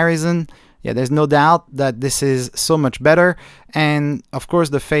comparison, yeah, there's no doubt that this is so much better. And of course,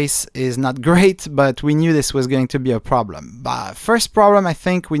 the face is not great, but we knew this was going to be a problem. But first problem I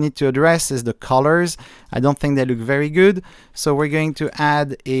think we need to address is the colors. I don't think they look very good. So we're going to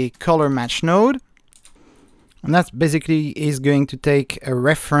add a color match node. And that basically is going to take a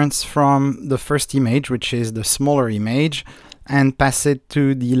reference from the first image, which is the smaller image, and pass it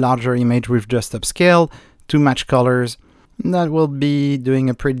to the larger image we've just upscaled to match colors. That will be doing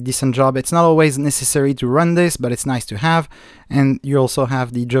a pretty decent job. It's not always necessary to run this, but it's nice to have. And you also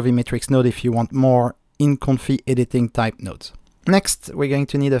have the Jovimetrics node if you want more in Comfy editing type nodes. Next, we're going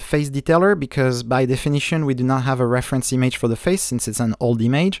to need a face detailer because by definition we do not have a reference image for the face since it's an old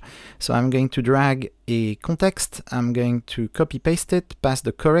image. So I'm going to drag a context, I'm going to copy paste it past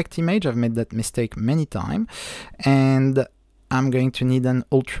the correct image. I've made that mistake many times. And I'm going to need an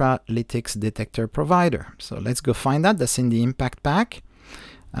ultralytics detector provider. So let's go find that. That's in the impact pack.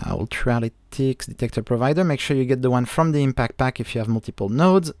 Ultralytics detector provider. Make sure you get the one from the impact pack if you have multiple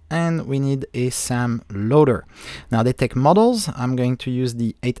nodes. And we need a SAM loader. Now they take models. I'm going to use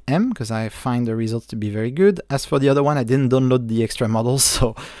the 8M because I find the results to be very good. As for the other one, I didn't download the extra models,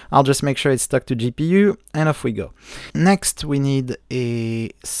 so I'll just make sure it's stuck to GPU and off we go. Next, we need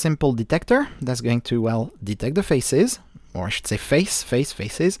a simple detector that's going to, well, detect the faces, or I should say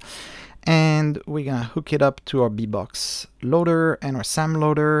faces. And we're gonna hook it up to our bbox loader and our SAM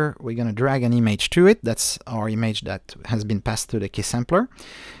loader. We're gonna drag an image to it. That's our image that has been passed to the ksampler.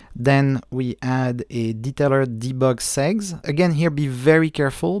 Then we add a detailer debug segs. Again, here be very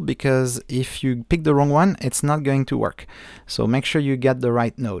careful because if you pick the wrong one, it's not going to work. So make sure you get the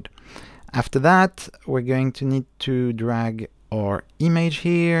right node. After that, we're going to need to drag our image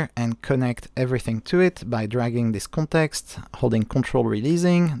here and connect everything to it by dragging this context, holding control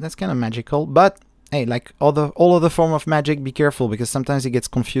releasing. That's kind of magical, but hey, like all other form of magic, be careful because sometimes it gets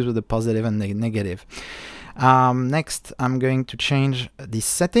confused with the positive and the negative. Next, I'm going to change these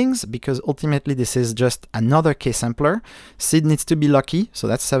settings because ultimately this is just another ksampler. Seed needs to be lucky, so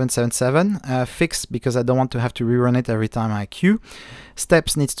that's 777. Fix because I don't want to have to rerun it every time I queue.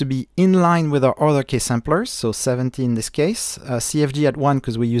 Steps needs to be in line with our other ksamplers, so 70 in this case. CFG at 1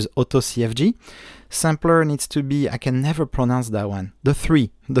 because we use AutoCFG. Sampler needs to be, I can never pronounce that one, the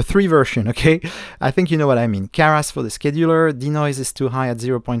 3 version, okay? I think you know what I mean. Keras for the scheduler, denoise is too high at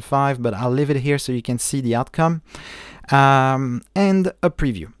 0.5, but I'll leave it here so you can see the outcome. And a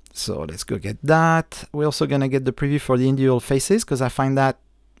preview. So let's go get that. We're also gonna get the preview for the individual faces because I find that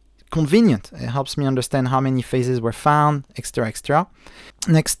convenient. It helps me understand how many faces were found, extra.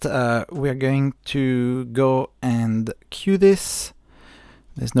 Next, we're going to go and queue this.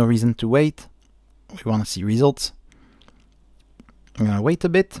 There's no reason to wait. We want to see results. I'm going to wait a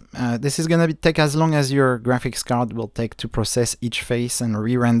bit. This is going to take as long as your graphics card will take to process each face and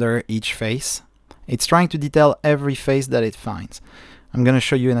re-render each face. It's trying to detail every face that it finds. I'm going to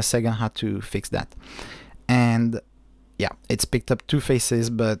show you in a second how to fix that. And yeah, it's picked up 2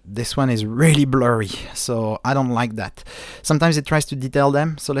 faces, but this one is really blurry, so I don't like that. Sometimes it tries to detail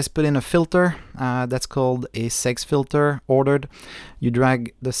them, so let's put in a filter. That's called a segs filter, ordered. You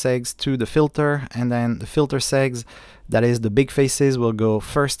drag the segs to the filter, and then the filter segs, that is the big faces, will go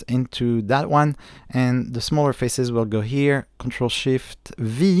first into that one, and the smaller faces will go here.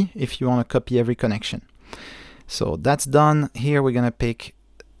 Control-Shift-V if you want to copy every connection. So that's done. Here we're going to pick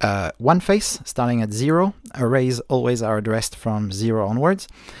one face starting at 0. Arrays always are addressed from 0 onwards.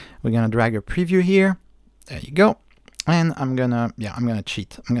 We're gonna drag a preview here. There you go. And I'm gonna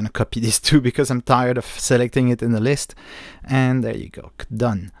cheat. I'm gonna copy these 2 because I'm tired of selecting it in the list. And there you go,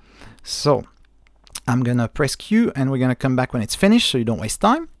 done. So I'm gonna press Q and we're gonna come back when it's finished so you don't waste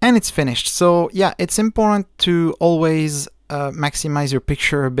time. And it's finished. So yeah, it's important to always maximize your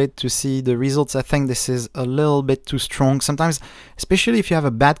picture a bit to see the results. I think this is a little bit too strong. Sometimes, especially if you have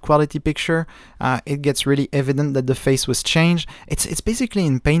a bad quality picture, it gets really evident that the face was changed. It's basically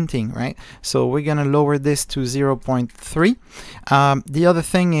in painting, right? So we're gonna lower this to 0.3. The other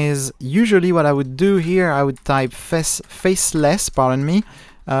thing is, usually what I would do here, I would type faceless, pardon me,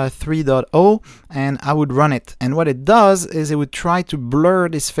 3.0, and I would run it. And what it does is it would try to blur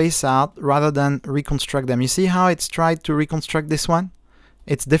this face out rather than reconstruct them. You see how it's tried to reconstruct this one?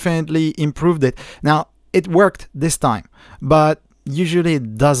 It's definitely improved it. Now, it worked this time, but usually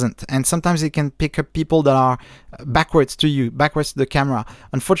it doesn't. And sometimes it can pick up people that are backwards to you, backwards to the camera.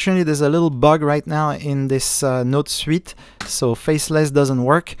 Unfortunately, there's a little bug right now in this node suite, so faceless doesn't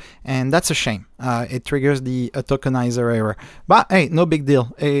work, and that's a shame. It triggers the tokenizer error. But hey, no big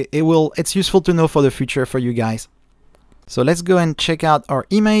deal. It's useful to know for the future for you guys. So let's go and check out our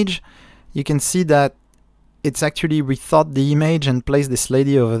image. You can see that it's actually rethought the image and placed this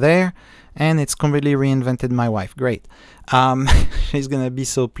lady over there, and it's completely reinvented my wife. Great. She's gonna be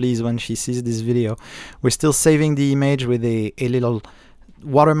so pleased when she sees this video. We're still saving the image with a little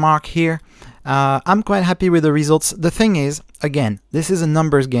watermark here. I'm quite happy with the results. The thing is, again, this is a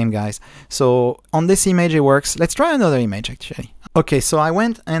numbers game, guys. So on this image it works. Let's try another image actually. Okay, so I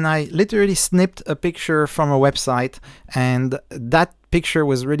went and I literally snipped a picture from a website, and that picture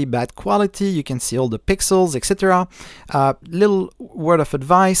was really bad quality. You can see all the pixels, etc. Little word of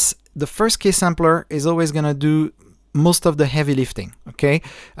advice: the first ksampler is always gonna do most of the heavy lifting, okay?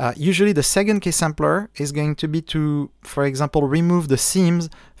 Usually the second case sampler is going to be to, for example, remove the seams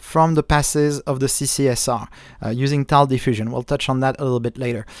from the passes of the CCSR using Tual diffusion. We'll touch on that a little bit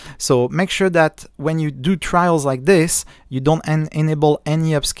later. So make sure that when you do trials like this, you don't enable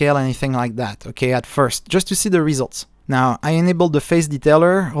any upscale, anything like that, okay, at first, just to see the results. Now, I enabled the face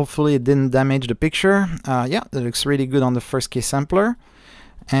detailer. Hopefully it didn't damage the picture. Yeah, that looks really good on the first case sampler.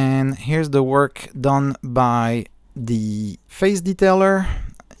 And here's the work done by the face detailer.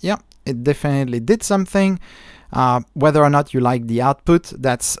 Yeah, it definitely did something. Whether or not you like the output,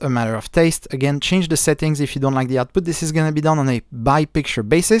 that's a matter of taste. Again, change the settings if you don't like the output. This is going to be done on a by picture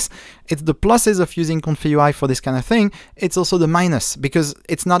basis. It's the pluses of using ComfyUI for this kind of thing. It's also the minus because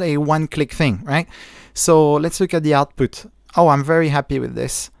it's not a one-click thing, right? So let's look at the output. Oh, I'm very happy with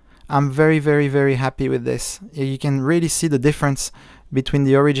this. I'm very, very, very happy with this. You can really see the difference between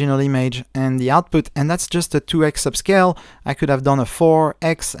the original image and the output, and that's just a 2x upscale. I could have done a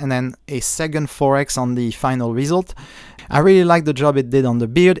 4x and then a second 4x on the final result. I really like the job it did on the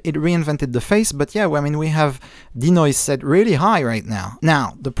beard. It reinvented the face, but yeah, I mean, we have denoise set really high right now.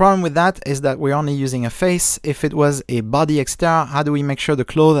 Now, the problem with that is that we're only using a face. If it was a body extra, how do we make sure the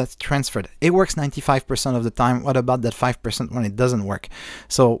clothes that's transferred? It works 95% of the time. What about that 5% when it doesn't work?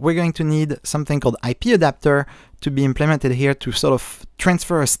 So we're going to need something called IP adapter to be implemented here to sort of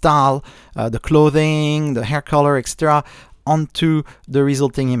transfer a style, the clothing, the hair color, etc., onto the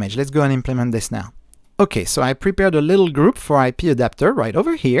resulting image. Let's go and implement this now. Okay, so I prepared a little group for IP adapter right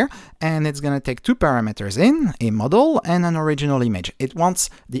over here, and it's going to take two parameters in, a model and an original image. It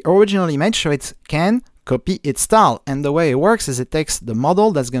wants the original image so it can copy its style, and the way it works is it takes the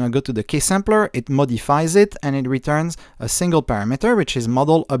model that's going to go to the case sampler, it modifies it, and it returns a single parameter, which is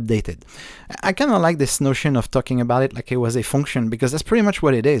model updated. I kind of like this notion of talking about it like it was a function, because that's pretty much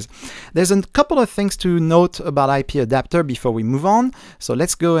what it is. There's a couple of things to note about IP adapter before we move on. So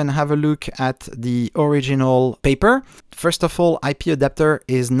let's go and have a look at the original paper. First of all, IP adapter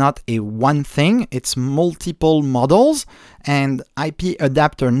is not a one thing, it's multiple models, and IP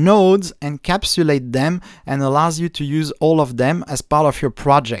adapter nodes encapsulate them and allows you to use all of them as part of your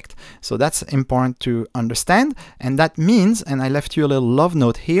project. So that's important to understand, and that means, and I left you a little love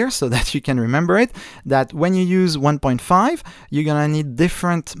note here so that you can remember it, that when you use 1.5, you're gonna need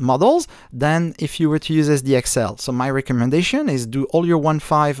different models than if you were to use SDXL. So my recommendation is do all your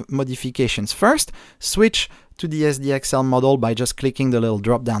 1.5 modifications first, switch to the SDXL model by just clicking the little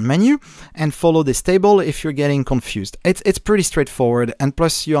drop-down menu, and follow this table if you're getting confused. It's pretty straightforward, and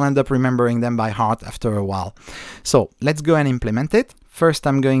plus you'll end up remembering them by heart after a while. So let's go and implement it. First,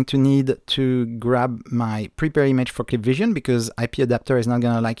 I'm going to need to grab my prepare image for Clip Vision because IP adapter is not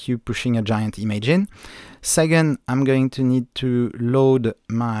going to like you pushing a giant image in. Second, I'm going to need to load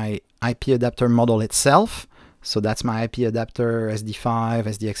my IP adapter model itself. So that's my IP adapter, SD5,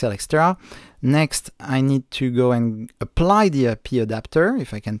 SDXL, etc. Next, I need to go and apply the IP adapter,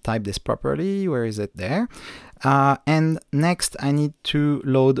 if I can type this properly. Where is it? There. And next, I need to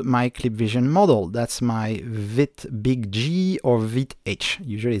load my Clip Vision model. That's my VitBigG or VitH.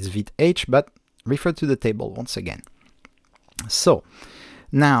 Usually it's VitH, but refer to the table once again. So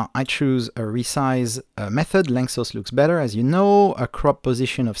now I choose a resize method. Length source looks better, as you know, a crop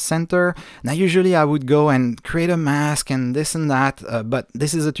position of center. Now usually I would go and create a mask and this and that, but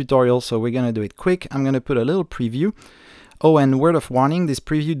this is a tutorial, so we're gonna do it quick. I'm gonna put a little preview. Oh, and word of warning, this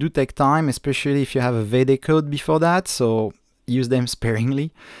preview do take time, especially if you have a VD code before that, so use them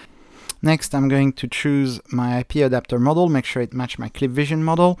sparingly. Next, I'm going to choose my IP adapter model, make sure it matches my Clip Vision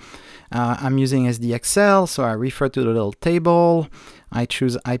model. I'm using SDXL, so I refer to the little table. I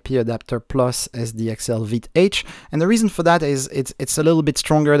choose IP adapter plus SDXL VitH, and the reason for that is it's a little bit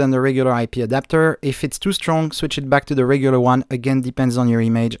stronger than the regular IP adapter. If it's too strong, switch it back to the regular one. Again, depends on your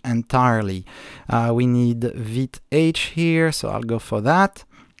image entirely. We need VitH here, so I'll go for that.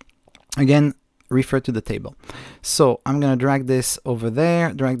 Again, refer to the table. So I'm going to drag this over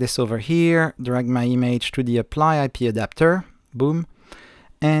there, drag this over here, drag my image to the apply IP adapter, boom,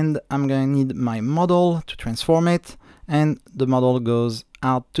 and I'm going to need my model to transform it, and the model goes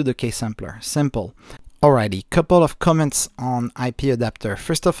out to the case sampler. Simple. Alrighty, couple of comments on IP adapter.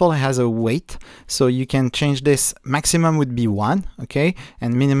 First of all, it has a weight, so you can change this. Maximum would be 1, okay,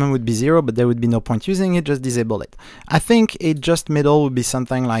 and minimum would be 0, but there would be no point using it, just disable it. I think a just middle would be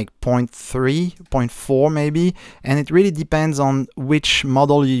something like 0.3, 0.4 maybe, and it really depends on which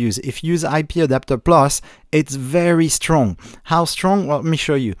model you use. If you use IP adapter plus, it's very strong. How strong? Well, let me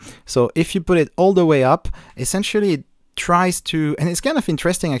show you. So if you put it all the way up, essentially tries to, and it's kind of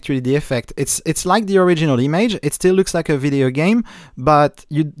interesting actually, the effect. It's like the original image. It still looks like a video game, but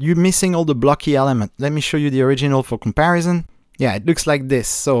you're missing all the blocky element. Let me show you the original for comparison. Yeah, it looks like this.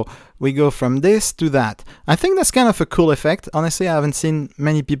 So we go from this to that. I think that's kind of a cool effect. Honestly, I haven't seen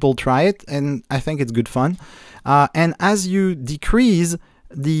many people try it, and I think it's good fun. And as you decrease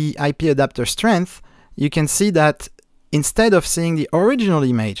the IP adapter strength, you can see that instead of seeing the original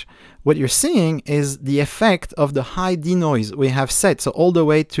image, what you're seeing is the effect of the high denoise we have set. So all the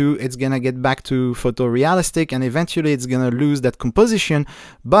way to, it's gonna get back to photorealistic, and eventually it's gonna lose that composition,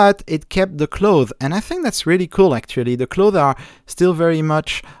 but it kept the clothes. And I think that's really cool actually. The clothes are still very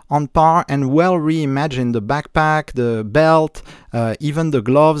much on par and well reimagined. The backpack, the belt, even the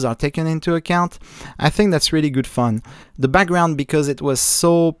gloves are taken into account. I think that's really good fun. The background, because it was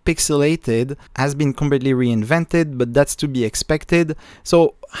so pixelated, has been completely reinvented, but that's to be expected.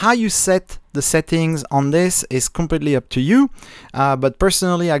 So how you set the settings on this is completely up to you, but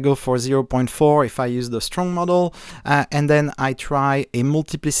personally I go for 0.4 if I use the strong model, and then I try a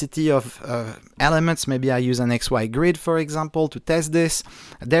multiplicity of elements. Maybe I use an XY grid, for example, to test this.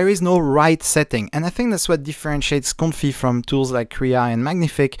 There is no right setting, and I think that's what differentiates Comfy from tools like Krea and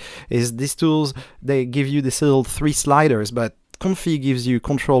Magnific. Is these tools, they give you this little 3 sliders, but Comfy gives you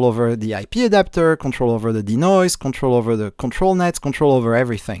control over the IP adapter, control over the denoise, control over the control nets, control over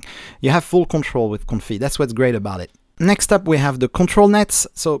everything. You have full control with Comfy. That's what's great about it. Next up, we have the control nets.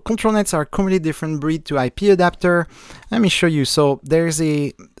 So control nets are a completely different breed to IP adapter. Let me show you. So there's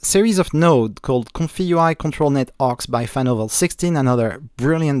a series of nodes called ComfyUI Control Net Aux by Fanovel16, another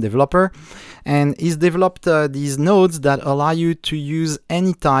brilliant developer. And he's developed these nodes that allow you to use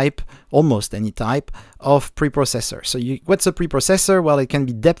any type, almost any type, of preprocessor. So what's a preprocessor? Well, it can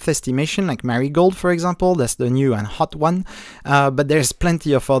be depth estimation, like Marigold, for example. That's the new and hot one. But there's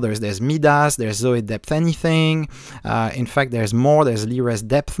plenty of others. There's Midas, there's Zoe Depth Anything. In fact, there's more. There's Lyres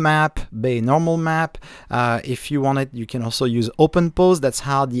Depth Map, Bay Normal Map. If you want it, you can also use OpenPose. That's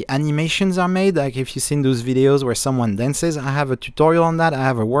how the animations are made. Like if you've seen those videos where someone dances, I have a tutorial on that. I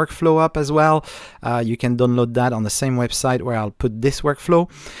have a workflow up as well. You can download that on the same website where I'll put this workflow.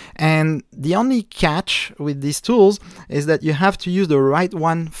 And the only catch with these tools is that you have to use the right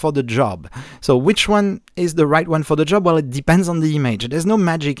one for the job. So which one is the right one for the job? Well, it depends on the image. There's no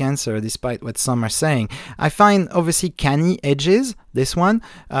magic answer, despite what some are saying. I find obviously canny edges, this one,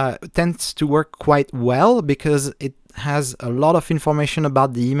 tends to work quite well because it has a lot of information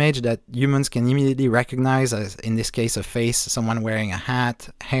about the image that humans can immediately recognize, as in this case a face, someone wearing a hat,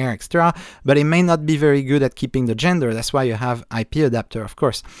 hair, etc. But it may not be very good at keeping the gender. That's why you have IP adapter, of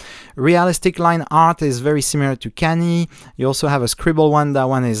course. Realistic line art is very similar to canny. You also have a scribble one. That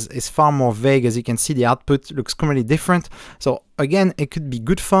one is far more vague. As you can see, the output looks completely different. So again, it could be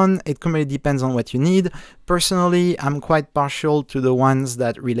good fun. It completely depends on what you need. Personally, I'm quite partial to the ones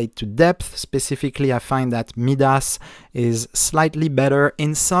that relate to depth. Specifically, I find that Midas is slightly better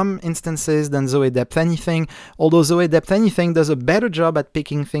in some instances than Zoe Depth Anything, although Zoe Depth Anything does a better job at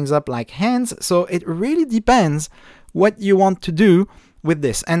picking things up like hands. So it really depends what you want to do with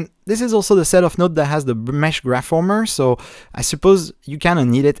this. And this is also the set of node that has the mesh graph-former, so I suppose you kind of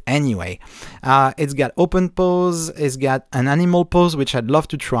need it anyway. It's got open pose, it's got an animal pose, which I'd love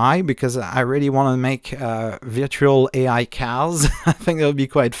to try because I really want to make virtual AI cows. I think that would be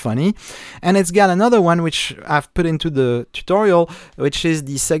quite funny. And it's got another one which I've put into the tutorial, which is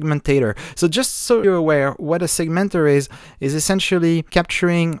the segmentator. So just so you're aware, what a segmenter is essentially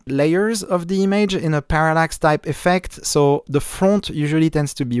capturing layers of the image in a parallax type effect. So the front usually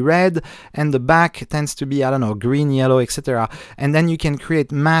tends to be red, and the back tends to be, I don't know, green, yellow, etc. And then you can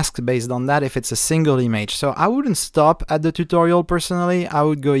create masks based on that if it's a single image. So I wouldn't stop at the tutorial personally. I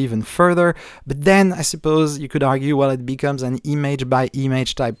would go even further. But then I suppose you could argue, well, it becomes an image by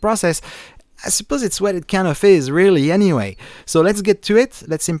image type process. I suppose it's what it kind of is really anyway. So let's get to it.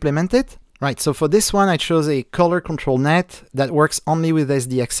 Let's implement it. Right, so for this one, I chose a color control net that works only with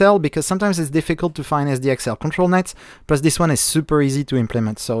SDXL because sometimes it's difficult to find SDXL control nets, plus this one is super easy to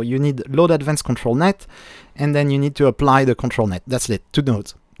implement. So you need load advanced control net, and then you need to apply the control net. That's it, 2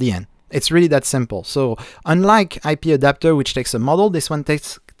 nodes, the end. It's really that simple. So unlike IP adapter, which takes a model, this one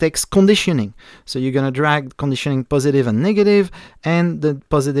takes conditioning. So you're going to drag conditioning positive and negative, and the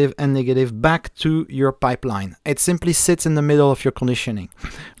positive and negative back to your pipeline. It simply sits in the middle of your conditioning.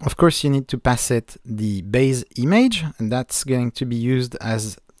 Of course, you need to pass it the base image, and that's going to be used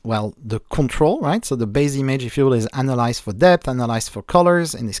as, well, the control, right? So the base image, if you will, is analyzed for depth, analyzed for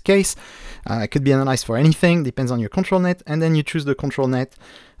colors in this case. It could be analyzed for anything, depends on your control net, and then you choose the control net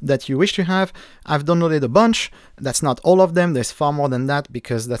that you wish to have. I've downloaded a bunch. That's not all of them. There's far more than that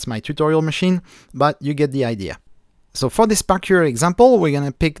because that's my tutorial machine, but you get the idea. So for this particular example, we're going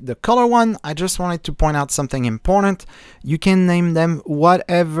to pick the color one. I just wanted to point out something important. You can name them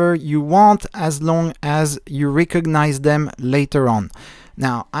whatever you want as long as you recognize them later on.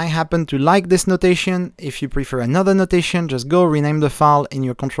 Now, I happen to like this notation. If you prefer another notation, just go rename the file in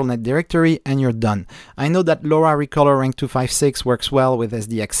your ControlNet directory and you're done. I know that LoRa Recolor Rank 256 works well with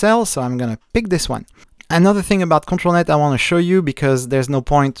SDXL, so I'm going to pick this one. Another thing about ControlNet I want to show you, because there's no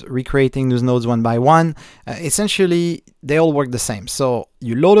point recreating those nodes one by one. Essentially, they all work the same. So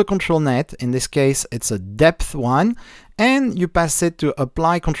you load a ControlNet, in this case it's a depth one, and you pass it to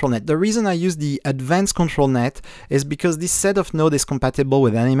apply ControlNet. The reason I use the advanced ControlNet is because this set of node is compatible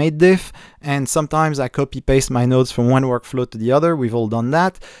with animate diff, and sometimes I copy paste my nodes from one workflow to the other. We've all done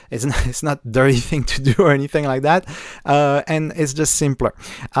that. It's not a dirty thing to do or anything like that, and it's just simpler.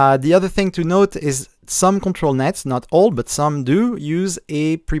 The other thing to note is some ControlNets, not all, but some do use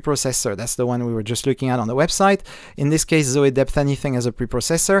a preprocessor. That's the one we were just looking at on the website. In this case, Zoe Depth Anything as a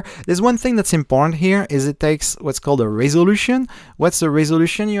preprocessor. There's one thing that's important here, is it takes what's called a resolution. What's the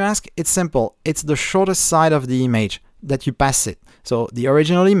resolution, you ask? It's simple. It's the shortest side of the image that you pass it. So the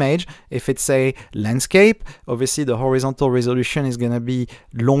original image, if it's a landscape, obviously the horizontal resolution is going to be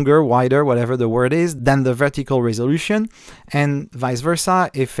longer, wider, whatever the word is, than the vertical resolution. And vice versa,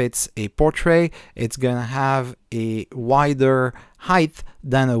 if it's a portrait, it's going to have a wider height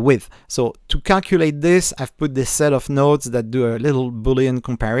than a width. So to calculate this, I've put this set of nodes that do a little Boolean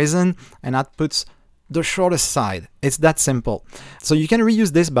comparison, and that puts the shortest side. It's that simple. So you can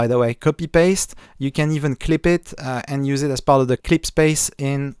reuse this, by the way, copy paste. You can even clip it and use it as part of the clip space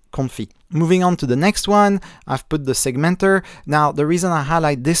in Comfy. Moving on to the next one, I've put the segmenter. Now, the reason I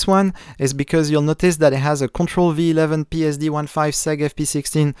highlight this one is because you'll notice that it has a Control V11 PSD15 seg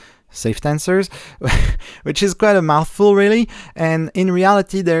FP16 safe tensors, which is quite a mouthful really, and in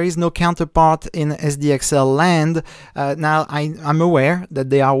reality there is no counterpart in SDXL land. Now I'm aware that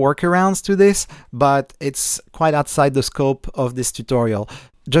there are workarounds to this, but it's quite outside the scope of this tutorial.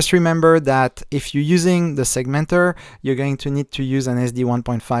 Just remember that if you're using the segmenter, you're going to need to use an SD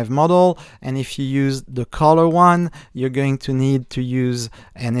 1.5 model, and if you use the color one, you're going to need to use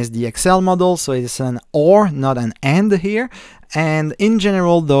an SDXL model, so it's an or, not an and here. And in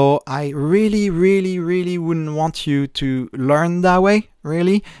general though, I really wouldn't want you to learn that way,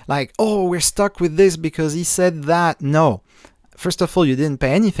 really. Like, oh, we're stuck with this because he said that. No. First of all, you didn't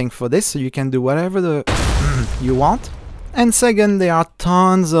pay anything for this, so you can do whatever you want. And second, there are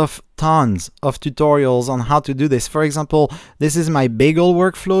tons of tutorials on how to do this. For example, this is my bagel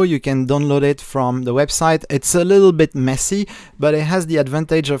workflow. You can download it from the website. It's a little bit messy, but it has the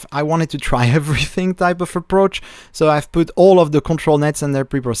advantage of I wanted to try everything type of approach. So I've put all of the control nets and their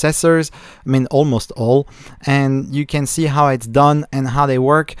preprocessors, I mean almost all, and you can see how it's done and how they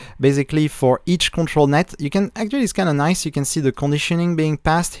work. Basically for each control net, you can actually, it's kind of nice. You can see the conditioning being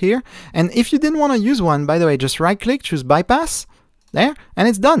passed here. And if you didn't want to use one, by the way, just right click, choose bypass. There, and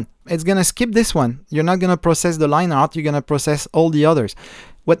it's done. It's gonna skip this one. You're not gonna process the line art, you're gonna process all the others.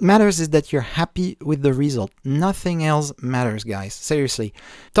 What matters is that you're happy with the result. Nothing else matters, guys. Seriously.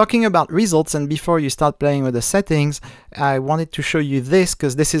 Talking about results, and before you start playing with the settings, I wanted to show you this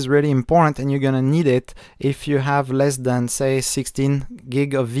because this is really important and you're gonna need it if you have less than, say, 16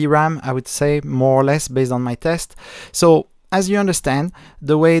 gig of VRAM, I would say, more or less, based on my test. So as you understand,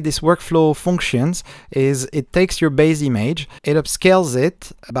 the way this workflow functions is it takes your base image, it upscales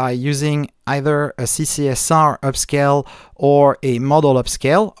it by using either a CCSR upscale or a model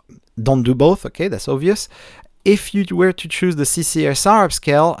upscale. Don't do both, okay, that's obvious. If you were to choose the CCSR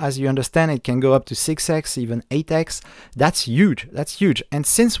upscale, as you understand, it can go up to 6x, even 8x. That's huge, that's huge. And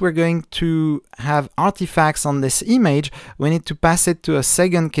since we're going to have artifacts on this image, we need to pass it to a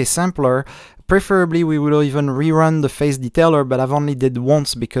second K-sampler. Preferably, we would even rerun the face detailer, but I've only did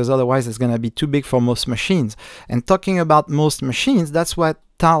once because otherwise it's going to be too big for most machines. And talking about most machines, that's what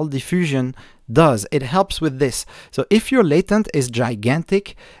Tual diffusion does. It helps with this. So if your latent is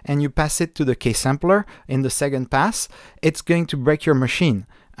gigantic and you pass it to the K-sampler in the second pass, it's going to break your machine.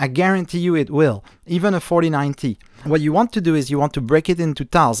 I guarantee you it will, even a 4090. What you want to do is you want to break it into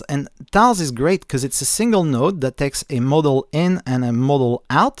tiles, and tiles is great because it's a single node that takes a model in and a model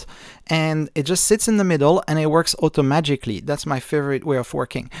out, and it just sits in the middle and it works automagically. That's my favorite way of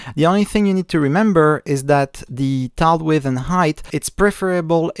working. The only thing you need to remember is that the tile width and height, it's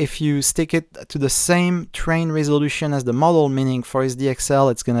preferable if you stick it to the same train resolution as the model, meaning for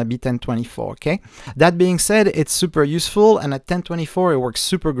SDXL it's gonna be 1024, okay? That being said, it's super useful, and at 1024 it works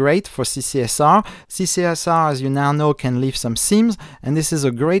super great for CCSR. CCSR, as you now know, can leave some seams, and this is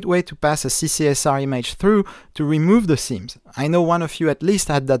a great way to pass a CCSR image through to remove the seams. I know one of you at least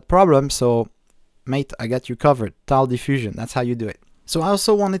had that problem, so mate, I got you covered. Tile diffusion, that's how you do it. So I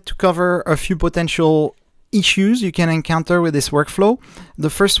also wanted to cover a few potential issues you can encounter with this workflow. The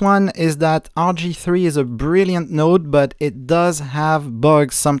first one is that RgThree is a brilliant node, but it does have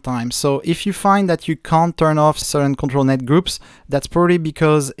bugs sometimes. So if you find that you can't turn off certain control net groups, that's probably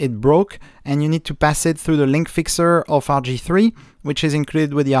because it broke and you need to pass it through the link fixer of RgThree, which is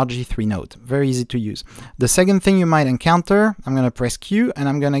included with the RgThree node. Very easy to use. The second thing you might encounter, I'm going to press Q and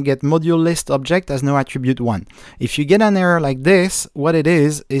I'm going to get module list object as no attribute 1. If you get an error like this, what it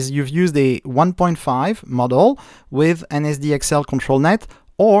is you've used a 1.5 model with an SDXL control net,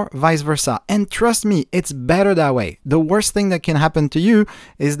 or vice versa. And trust me, it's better that way. The worst thing that can happen to you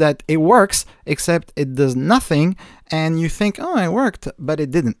is that it works, except it does nothing, and you think, oh, it worked, but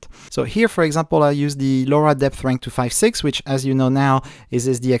it didn't. So here, for example, I use the LoRa depth rank 256, which, as you know now, is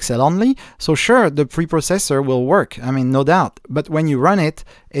SDXL only. So sure, the preprocessor will work, I mean, no doubt. But when you run it,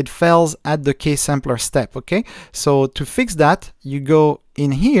 it fails at the K-sampler step, okay? So to fix that, you go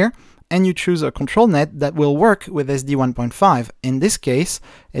in here, and you choose a control net that will work with SD 1.5. In this case,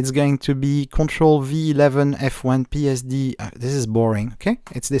 it's going to be control V11 F1 PSD. This is boring, okay?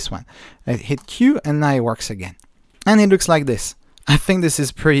 It's this one. I hit Q and now it works again. And it looks like this. I think this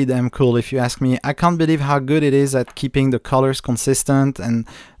is pretty damn cool if you ask me. I can't believe how good it is at keeping the colors consistent and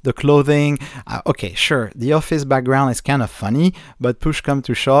the clothing. Okay, sure, the office background is kind of funny, but push come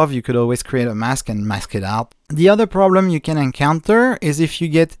to shove, you could always create a mask and mask it out. The other problem you can encounter is if you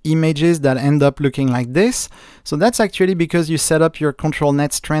get images that end up looking like this. So that's actually because you set up your control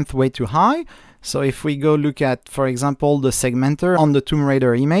net strength way too high. So if we go look at, for example, the segmenter on the Tomb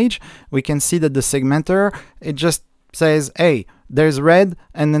Raider image, we can see that the segmenter, it just says, hey, there's red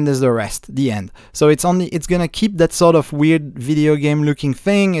and then there's the rest, the end. So it's gonna keep that sort of weird video game looking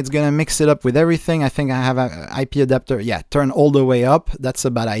thing. It's gonna mix it up with everything. I think I have an IP adapter, yeah, turn all the way up. That's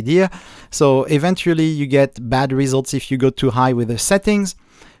a bad idea. So eventually you get bad results if you go too high with the settings.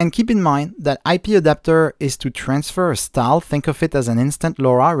 And keep in mind that IP adapter is to transfer a style, think of it as an instant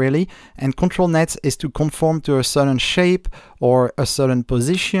LoRa really, and control nets is to conform to a certain shape or a certain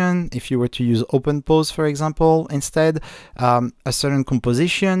position, if you were to use open pose for example instead, a certain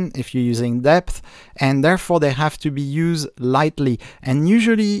composition if you're using depth, and therefore they have to be used lightly, and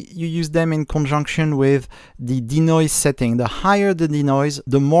usually you use them in conjunction with the denoise setting. The higher the denoise,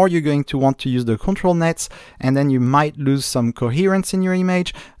 the more you're going to want to use the control nets, and then you might lose some coherence in your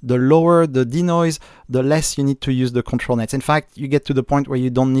image. The lower the denoise, the less you need to use the control nets. In fact, you get to the point where you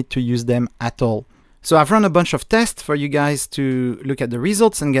don't need to use them at all. So I've run a bunch of tests for you guys to look at the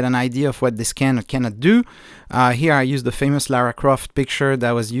results and get an idea of what this can or cannot do. Here I use the famous Lara Croft picture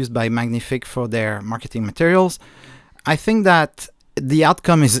that was used by Magnific for their marketing materials. I think that the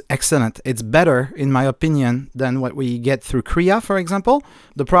outcome is excellent. It's better, in my opinion, than what we get through Krea, for example.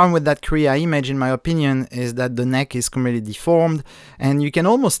 The problem with that Krea image, in my opinion, is that the neck is completely deformed, and you can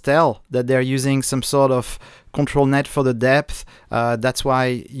almost tell that they're using some sort of control net for the depth. That's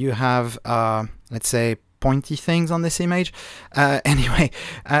why you have, let's say, pointy things on this image. Anyway,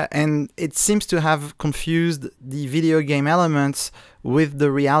 and it seems to have confused the video game elements with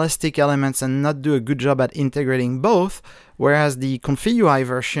the realistic elements and not do a good job at integrating both, whereas the ComfyUI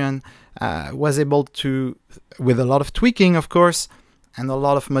version was able to, with a lot of tweaking of course, and a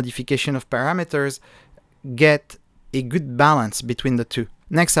lot of modification of parameters, get a good balance between the two.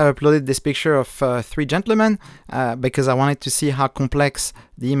 Next, I uploaded this picture of three gentlemen because I wanted to see how complex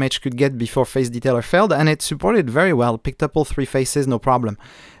the image could get before face detailer failed, and it supported very well, picked up all three faces, no problem.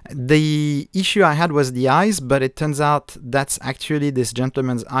 The issue I had was the eyes, but it turns out that's actually this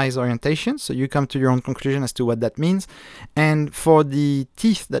gentleman's eyes orientation, so you come to your own conclusion as to what that means. And for the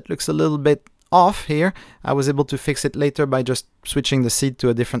teeth that looks a little bit off here, I was able to fix it later by just switching the seed to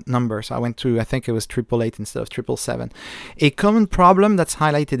a different number. So I went to, I think it was 888 instead of 777. A common problem that's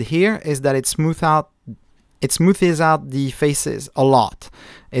highlighted here is that it smooths out the faces a lot.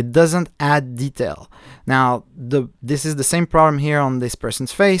 It doesn't add detail. Now, this is the same problem here on this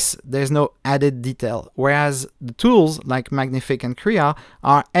person's face. There's no added detail, whereas the tools like Magnific and Krea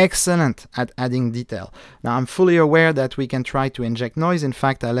are excellent at adding detail. Now, I'm fully aware that we can try to inject noise. In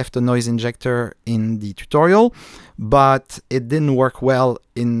fact, I left a noise injector in the tutorial, but it didn't work well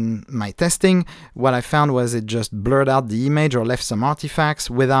in my testing. What I found was it just blurred out the image or left some artifacts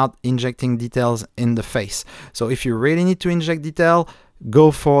without injecting details in the face. So if you really need to inject detail,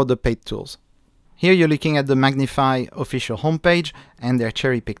 go for the paid tools. Here you're looking at the Magnify official homepage and their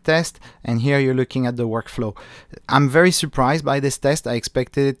cherry-pick test, and here you're looking at the workflow. I'm very surprised by this test. I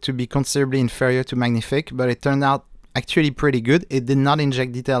expected it to be considerably inferior to Magnific, but it turned out actually pretty good. It did not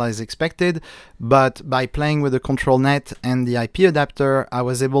inject detail as expected, but by playing with the control net and the IP adapter, I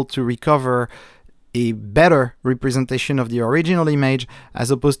was able to recover a better representation of the original image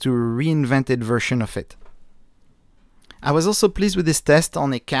as opposed to a reinvented version of it. I was also pleased with this test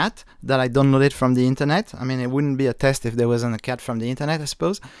on a cat that I downloaded from the internet. I mean, it wouldn't be a test if there wasn't a cat from the internet, I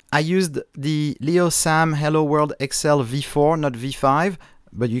suppose. I used the Leo Sam Hello World XL V4, not V5,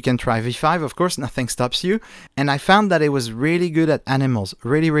 but you can try V5, of course, nothing stops you. And I found that it was really good at animals,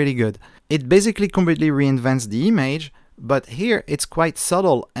 really, really good. It basically completely reinvents the image, but here it's quite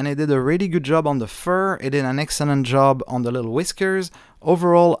subtle, and it did a really good job on the fur. It did an excellent job on the little whiskers.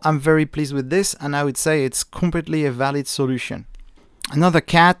 Overall, I'm very pleased with this, and I would say it's completely a valid solution. Another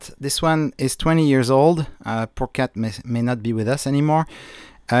cat, this one is 20 years old. Poor cat may not be with us anymore.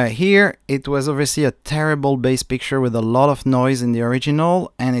 Here, it was obviously a terrible base picture with a lot of noise in the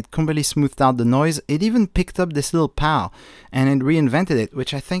original, and it completely smoothed out the noise. It even picked up this little pal, and it reinvented it,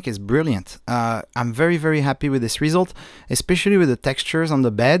 which I think is brilliant. I'm very, very happy with this result, especially with the textures on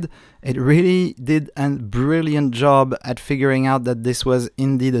the bed. It really did a brilliant job at figuring out that this was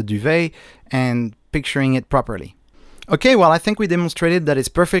indeed a duvet and picturing it properly. Okay, well, I think we demonstrated that it's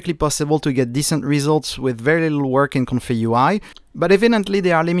perfectly possible to get decent results with very little work in ComfyUI, but evidently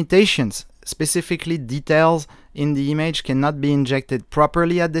there are limitations. Specifically, details in the image cannot be injected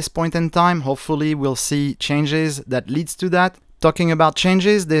properly at this point in time. Hopefully, we'll see changes that leads to that. Talking about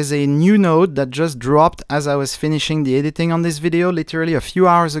changes, there's a new node that just dropped as I was finishing the editing on this video. Literally a few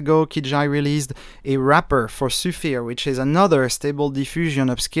hours ago, Krea released a wrapper for Sphere, which is another stable diffusion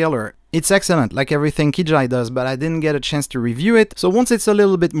upscaler. It's excellent, like everything Krea does, but I didn't get a chance to review it. So once it's a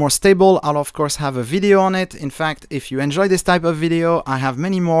little bit more stable, I'll of course have a video on it. In fact, if you enjoy this type of video, I have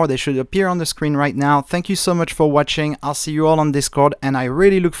many more. They should appear on the screen right now. Thank you so much for watching. I'll see you all on Discord, and I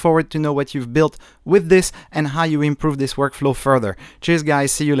really look forward to know what you've built with this and how you improve this workflow further. Cheers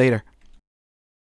guys, see you later.